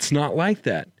 it's not like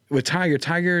that. With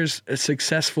Tiger's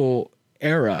successful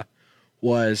era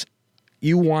was,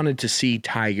 you wanted to see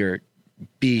Tiger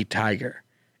be Tiger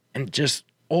and just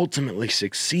ultimately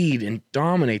succeed and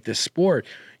dominate this sport.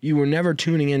 You were never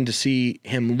tuning in to see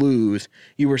him lose.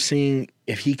 You were seeing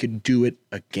if he could do it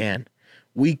again,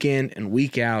 week in and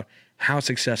week out, how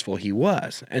successful he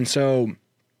was. And so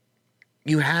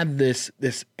you had this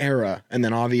era, and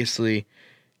then obviously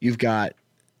you've got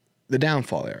the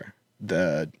downfall era,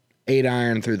 the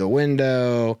 8-iron through the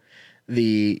window,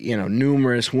 the,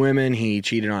 numerous women he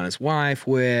cheated on his wife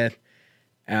with,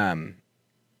 and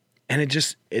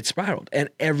it spiraled, and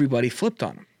everybody flipped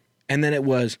on him. And then it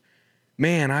was,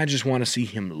 man, I just want to see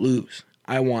him lose.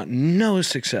 I want no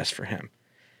success for him.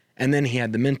 And then he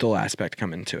had the mental aspect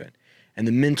come into it, and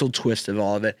the mental twist of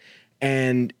all of it,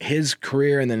 and his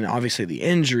career, and then obviously the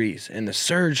injuries and the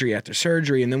surgery after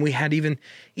surgery. And then we had even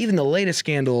the latest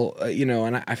scandal,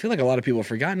 and I feel like a lot of people have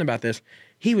forgotten about this.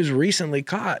 He was recently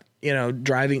caught,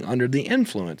 driving under the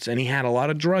influence, and he had a lot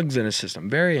of drugs in his system,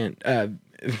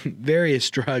 various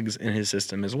drugs in his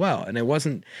system as well. And it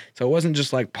wasn't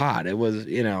just like pot. It was,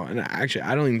 and actually,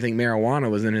 I don't even think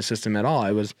marijuana was in his system at all.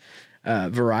 It was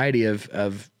a variety of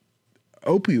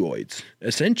opioids,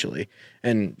 essentially,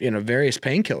 and, various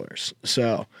painkillers.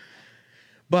 So,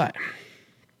 but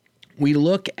we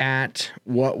look at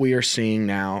what we are seeing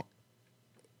now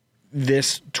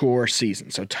this tour season.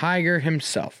 So Tiger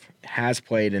himself has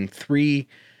played in 3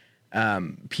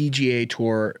 PGA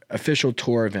Tour official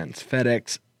tour events,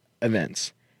 FedEx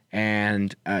events,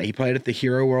 and he played at the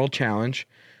Hero World Challenge,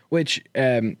 which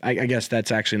I guess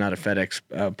that's actually not a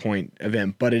FedEx Point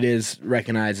event, but it is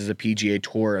recognized as a PGA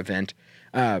Tour event.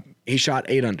 He shot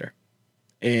 8 under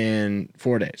in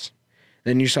 4 days.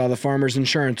 Then you saw the Farmers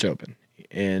Insurance Open.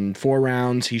 In 4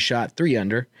 rounds, he shot 3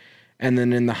 under, and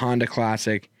then in the Honda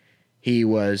Classic, he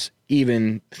was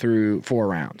even through 4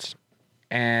 rounds.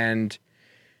 And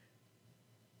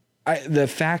the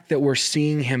fact that we're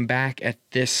seeing him back at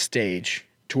this stage,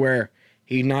 to where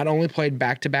he not only played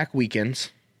back-to-back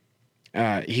weekends,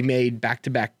 he made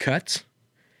back-to-back cuts,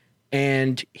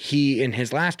 and he, in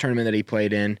his last tournament that he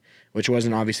played in, which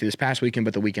wasn't obviously this past weekend,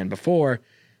 but the weekend before,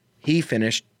 he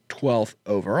finished 12th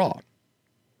overall.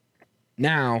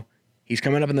 Now, he's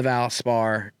coming up in the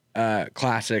Valspar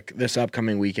Classic this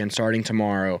upcoming weekend, starting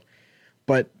tomorrow.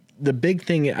 But the big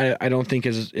thing I don't think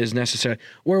is necessary.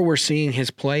 Where we're seeing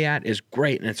his play at is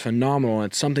great, and it's phenomenal.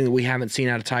 It's something that we haven't seen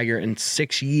out of Tiger in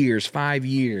 6 years, 5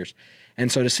 years.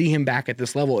 And so to see him back at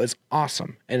this level is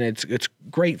awesome, and it's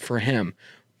great for him.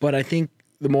 But I think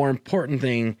the more important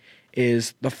thing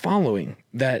is the following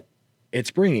that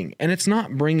it's bringing. And it's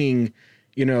not bringing,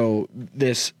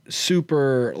 this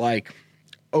super,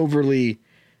 overly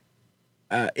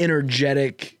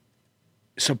energetic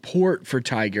support for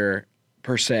Tiger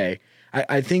per se.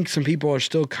 I think some people are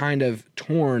still kind of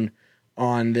torn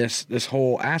on this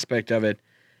whole aspect of it.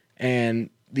 And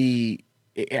I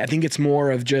think it's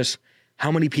more of just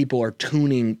how many people are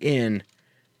tuning in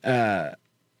to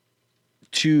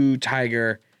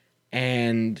Tiger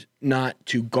and not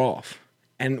to golf.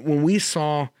 And when we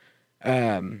saw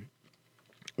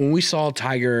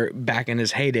Tiger back in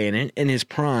his heyday and in his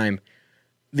prime,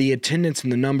 the attendance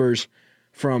and the numbers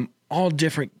from all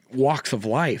different walks of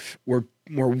life were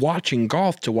watching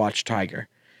golf to watch Tiger.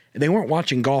 They weren't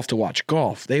watching golf to watch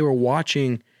golf. They were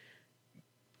watching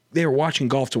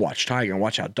golf to watch Tiger and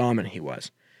watch how dominant he was.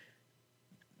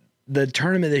 The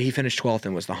tournament that he finished 12th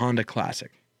in was the Honda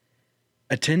Classic.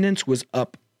 Attendance was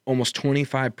up almost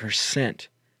 25%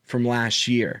 from last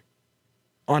year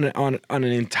on an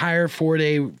entire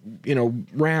 4-day,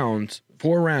 rounds,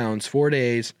 4 rounds, 4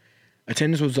 days,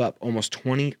 attendance was up almost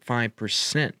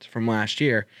 25% from last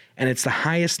year, and it's the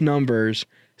highest numbers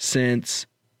since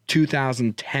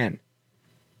 2010.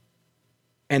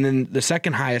 And then the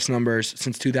second highest numbers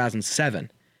since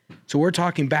 2007. So we're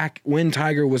talking back when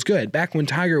Tiger was good, back when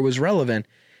Tiger was relevant.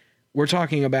 We're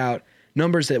talking about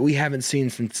numbers that we haven't seen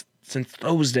since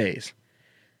those days.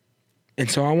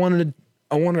 And so I want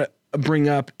to bring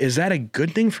up, is that a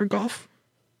good thing for golf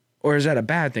or is that a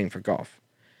bad thing for golf?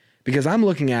 Because I'm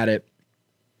looking at it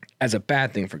as a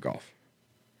bad thing for golf.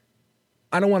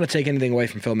 I don't want to take anything away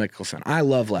from Phil Mickelson. I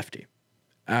love Lefty.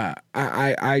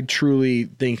 I truly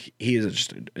think he is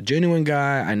just a genuine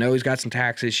guy. I know he's got some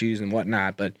tax issues and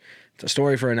whatnot, but it's a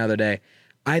story for another day.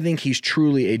 I think he's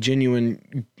truly a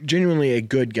genuinely a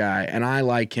good guy, and I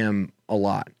like him a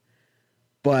lot.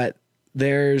 But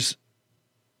there's,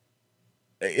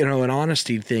 an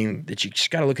honesty thing that you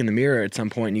just got to look in the mirror at some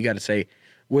point and you got to say,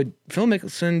 would Phil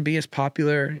Mickelson be as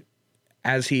popular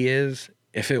as he is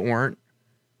if it weren't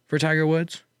for Tiger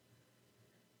Woods?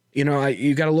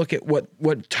 You got to look at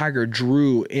what Tiger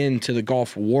drew into the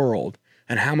golf world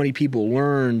and how many people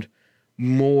learned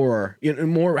how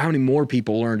many more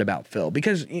people learned about Phil,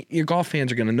 because your golf fans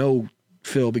are going to know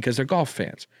Phil because they're golf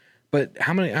fans. But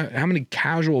how many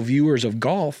casual viewers of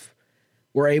golf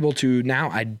were able to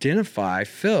now identify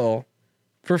Phil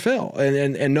for Phil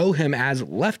and know him as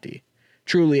Lefty,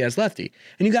 truly as Lefty?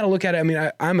 And you got to look at it. I mean,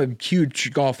 I'm a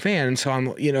huge golf fan, and so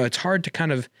I'm, it's hard to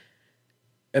kind of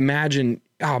imagine,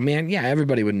 oh man, yeah,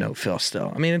 everybody would know Phil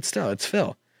still. I mean, it's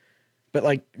Phil. But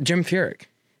like Jim Furyk,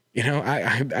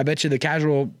 I bet you the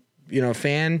casual,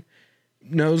 fan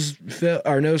knows Phil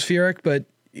or knows Furyk, but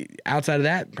outside of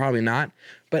that, probably not.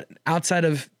 But outside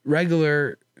of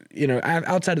regular,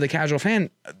 outside of the casual fan,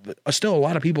 still a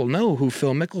lot of people know who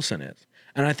Phil Mickelson is.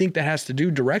 And I think that has to do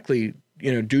directly,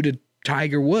 due to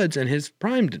Tiger Woods and his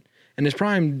prime,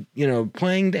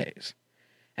 playing days.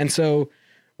 And so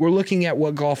we're looking at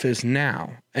what golf is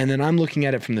now, and then I'm looking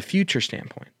at it from the future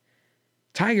standpoint.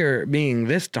 Tiger being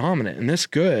this dominant and this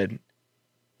good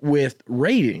with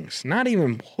ratings, not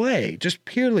even play, just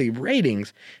purely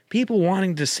ratings, people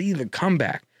wanting to see the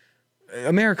comeback.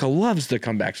 America loves the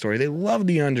comeback story. They love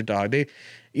the underdog.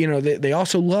 They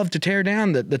also love to tear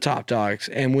down the top dogs.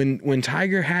 And when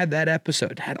Tiger had that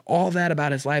episode, had all that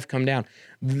about his life come down,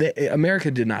 America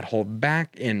did not hold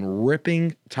back in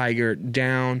ripping Tiger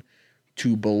down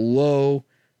to below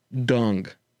dung.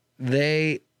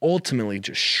 They ultimately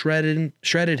just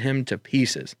shredded him to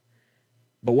pieces.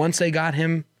 But once they got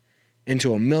him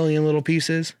into a million little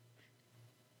pieces,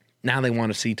 now they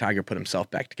want to see Tiger put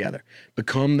himself back together,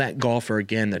 become that golfer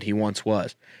again that he once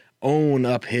was, own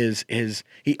up he's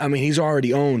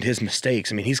already owned his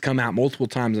mistakes. I mean, he's come out multiple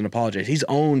times and apologized. He's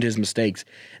owned his mistakes.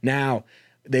 Now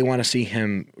they want to see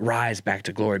him rise back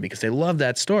to glory because they love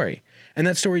that story. And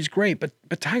that story's great, but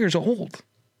Tiger's old.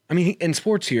 I mean, in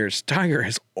sports years, Tiger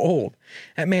is old.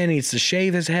 That man needs to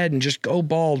shave his head and just go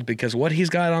bald, because what he's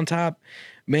got on top,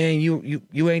 man,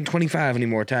 you ain't 25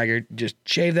 anymore, Tiger. Just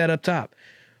shave that up top.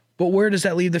 But where does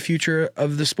that leave the future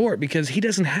of the sport? Because he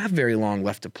doesn't have very long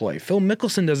left to play. Phil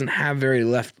Mickelson doesn't have very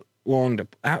long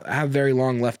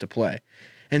left to play.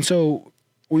 And so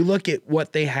we look at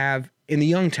what they have in the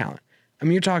young talent. I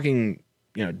mean, you're talking,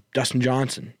 Dustin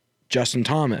Johnson, Justin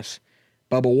Thomas,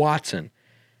 Bubba Watson,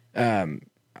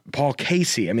 Paul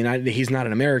Casey. I mean, he's not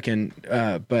an American,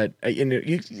 but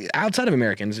outside of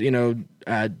Americans,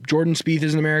 Jordan Spieth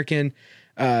is an American.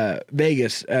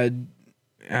 Vegas. I'm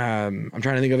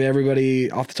trying to think of everybody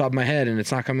off the top of my head, and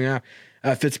it's not coming out.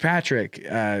 Fitzpatrick,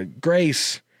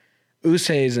 Grace,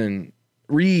 Oosthuizen,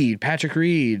 Patrick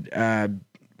Reed,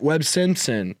 Webb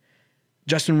Simpson,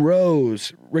 Justin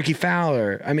Rose, Ricky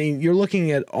Fowler. I mean, you're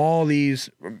looking at all these,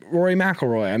 Rory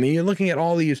McIlroy. I mean, you're looking at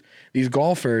all these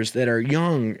golfers that are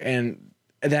young and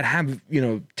that have,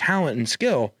 talent and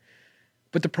skill.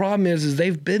 But the problem is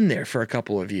they've been there for a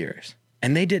couple of years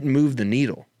and they didn't move the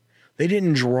needle. They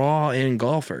didn't draw in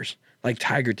golfers like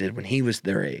Tiger did when he was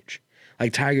their age,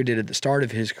 like Tiger did at the start of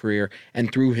his career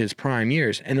and through his prime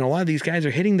years. And a lot of these guys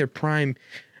are hitting their prime,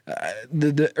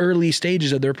 the early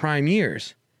stages of their prime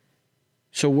years.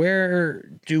 So where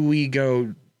do we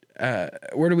go?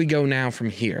 Where do we go now from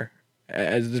here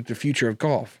as the future of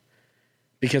golf?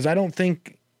 Because I don't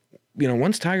think,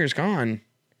 once Tiger's gone,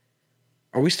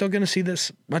 are we still going to see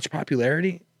this much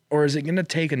popularity, or is it going to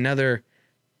take another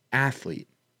athlete,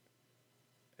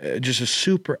 just a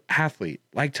super athlete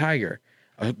like Tiger,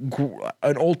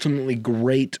 an ultimately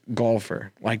great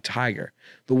golfer like Tiger,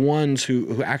 the ones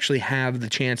who actually have the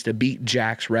chance to beat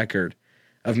Jack's record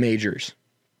of majors?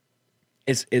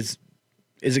 Is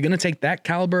it going to take that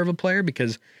caliber of a player?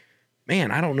 Because,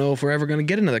 man, I don't know if we're ever going to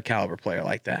get another caliber player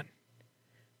like that.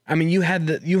 I mean, you had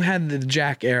the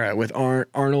Jack era with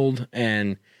Arnold,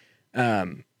 and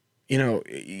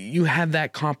you had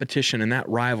that competition and that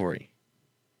rivalry,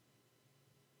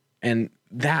 and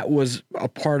that was a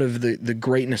part of the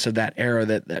greatness of that era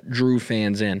that drew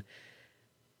fans in.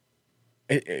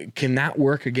 Can that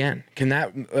work again? Can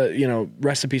that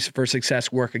recipes for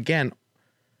success work again?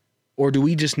 Or do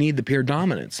we just need the pure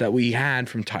dominance that we had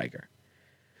from Tiger?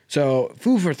 So,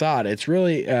 food for thought. It's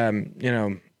really,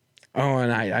 and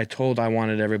I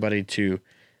wanted everybody to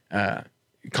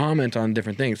comment on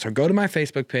different things. So go to my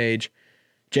Facebook page,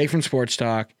 Jake from Sports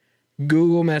Talk.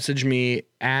 Google message me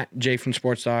at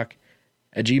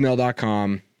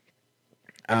jakefromsportstalk@gmail.com.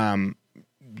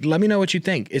 Let me know what you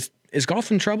think. Is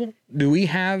golf in trouble? Do we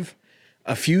have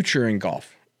a future in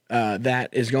golf that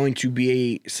is going to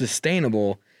be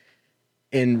sustainable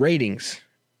in ratings?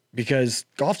 Because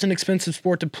golf's an expensive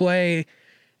sport to play,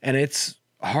 and it's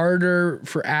harder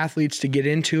for athletes to get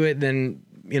into it than,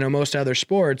 most other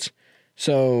sports.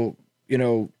 So,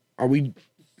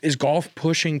 is golf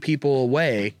pushing people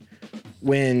away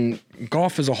when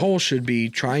golf as a whole should be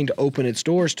trying to open its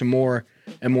doors to more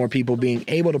and more people being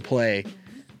able to play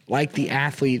like the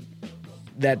athlete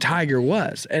that Tiger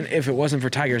was? And if it wasn't for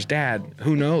Tiger's dad,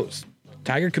 who knows?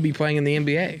 Tiger could be playing in the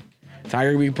NBA.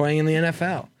 Tiger could be playing in the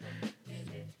NFL.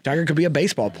 Tiger could be a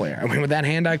baseball player. I mean, with that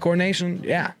hand-eye coordination,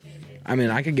 yeah. I mean,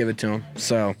 I could give it to him.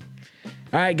 So, all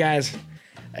right, guys.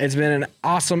 It's been an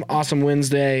awesome, awesome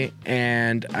Wednesday,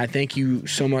 and I thank you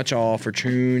so much all for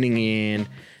tuning in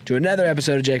to another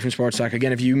episode of Jake from Sports Talk.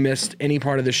 Again, if you missed any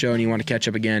part of the show and you want to catch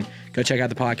up again, go check out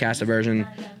the podcast version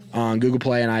on Google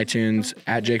Play and iTunes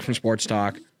at Jake from Sports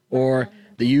Talk, or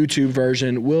the YouTube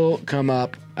version will come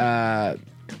up by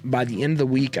the end of the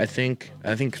week. I think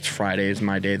it's Friday is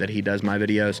my day that he does my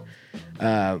videos.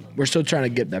 We're still trying to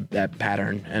get that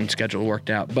pattern and schedule worked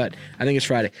out, but I think it's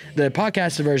Friday. The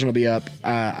podcast version will be up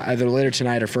either later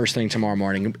tonight or first thing tomorrow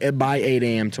morning by 8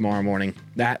 a.m. tomorrow morning.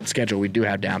 That schedule we do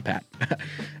have down pat.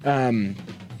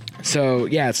 So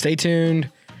yeah, stay tuned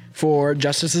for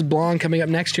Justice is Blonde coming up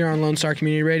next year on Lone Star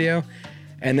Community Radio.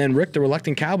 And then Rick the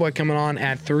Reluctant Cowboy coming on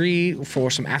at 3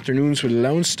 for some afternoons with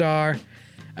Lone Star.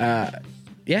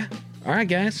 Yeah. All right,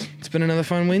 guys. It's been another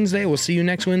fun Wednesday. We'll see you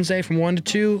next Wednesday from 1 to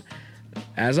 2,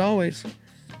 as always.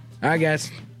 All right, guys.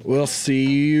 We'll see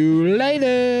you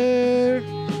later.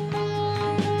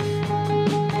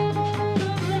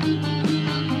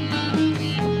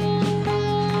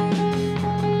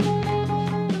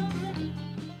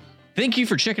 Thank you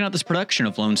for checking out this production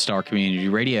of Lone Star Community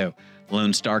Radio.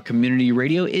 Lone Star Community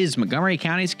Radio is Montgomery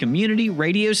County's community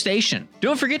radio station.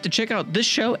 Don't forget to check out this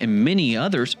show and many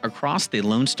others across the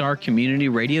Lone Star Community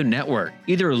Radio Network,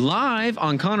 either live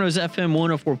on Conroe's FM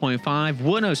 104.5,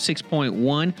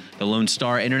 106.1, the Lone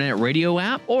Star Internet Radio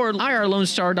app, or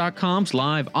irlonestar.com's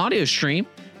live audio stream,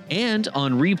 and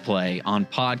on replay on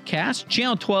podcast,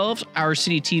 Channel 12's Our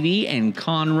City TV in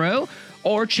Conroe,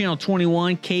 or Channel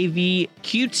 21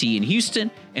 KVQT in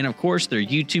Houston, and of course their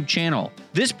YouTube channel.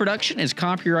 This production is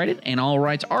copyrighted and all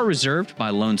rights are reserved by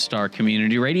Lone Star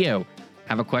Community Radio.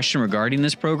 Have a question regarding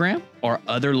this program or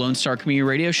other Lone Star Community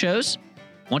Radio shows?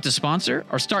 Want to sponsor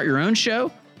or start your own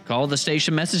show? Call the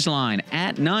station message line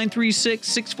at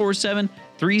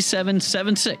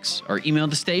 936-647-3776 or email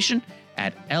the station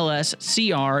at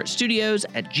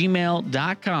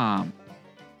lscrstudios@gmail.com.